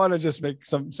want to just make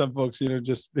some folks,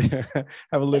 just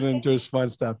have a little interest, fun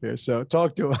stuff here. So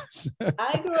talk to us.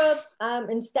 I grew up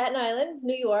in Staten Island,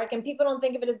 New York, and people don't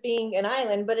think of it as being an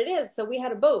island, but it is. So we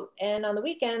had a boat, and on the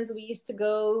weekends we used to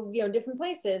go, different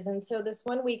places. And so this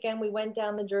one weekend we went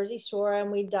down the Jersey Shore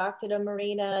and we docked at a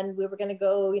marina, and we were going to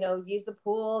go, use the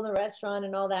pool and the restaurant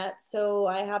and all that. So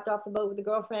I hopped off the boat with a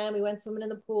girlfriend. We went swimming in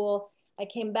the pool. I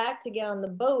came back to get on the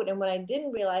boat, and what I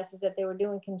didn't realize is that they were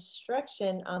doing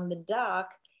construction on the dock,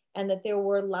 and that there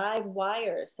were live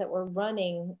wires that were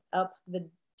running up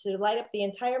to light up the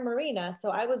entire marina.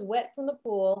 So I was wet from the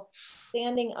pool,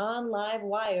 standing on live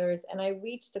wires, and I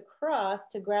reached across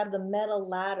to grab the metal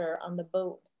ladder on the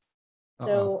boat.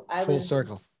 So I full was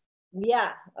circle.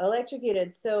 Yeah,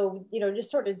 electrocuted. So, just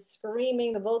started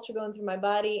screaming, the vulture going through my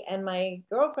body. And my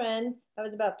girlfriend, I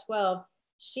was about 12,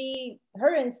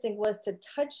 her instinct was to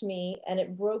touch me, and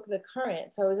it broke the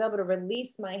current. So I was able to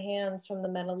release my hands from the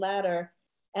metal ladder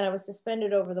and I was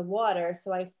suspended over the water.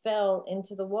 So I fell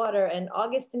into the water. And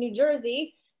Augusta, New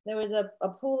Jersey, there was a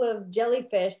pool of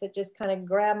jellyfish that just kind of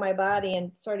grabbed my body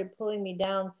and started pulling me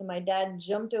down. So my dad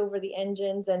jumped over the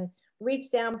engines and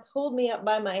reached down, pulled me up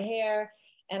by my hair,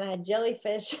 and I had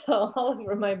jellyfish all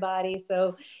over my body.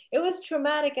 So it was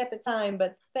traumatic at the time,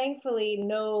 but thankfully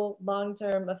no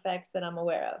long-term effects that I'm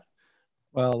aware of.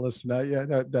 Well, listen, yeah,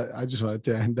 I just wanted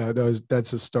to end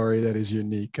that's a story that is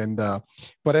unique, and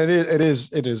but it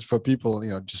is for people,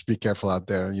 just be careful out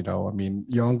there. I mean,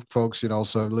 young folks,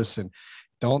 so listen,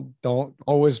 don't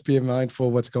always be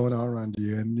mindful what's going on around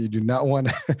you, and you do not want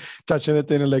to touch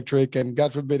anything electric, and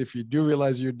God forbid if you do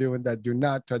realize you're doing that, do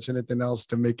not touch anything else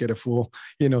to make it a full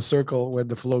circle where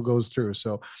the flow goes through.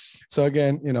 So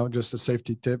again, just a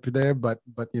safety tip there, but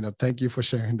thank you for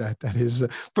sharing that. That is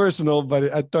personal,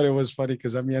 but I thought it was funny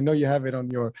because I know you have it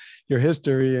on your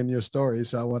history and your story,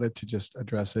 so I wanted to just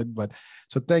address it. But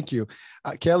so thank you,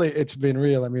 Kelli. It's been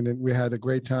real. I mean, we had a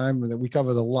great time, and we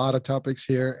covered a lot of topics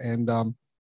here, and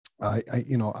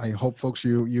I hope folks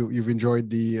you've enjoyed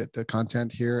the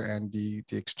content here and the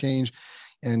exchange,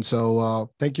 and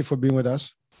so thank you for being with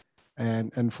us,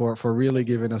 and for really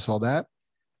giving us all that.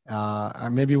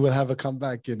 Maybe we'll have a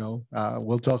comeback.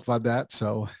 We'll talk about that.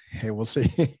 So hey, we'll see.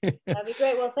 That'd be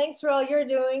great. Well, thanks for all you're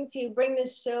doing to bring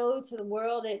this show to the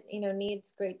world. It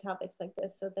needs great topics like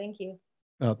this. So thank you.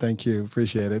 Oh, thank you.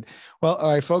 Appreciate it. Well, all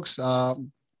right, folks.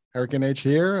 Hurricane H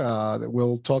here.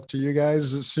 We'll talk to you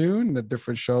guys soon. A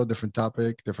different show, different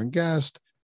topic, different guest.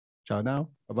 Ciao now.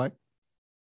 Bye-bye.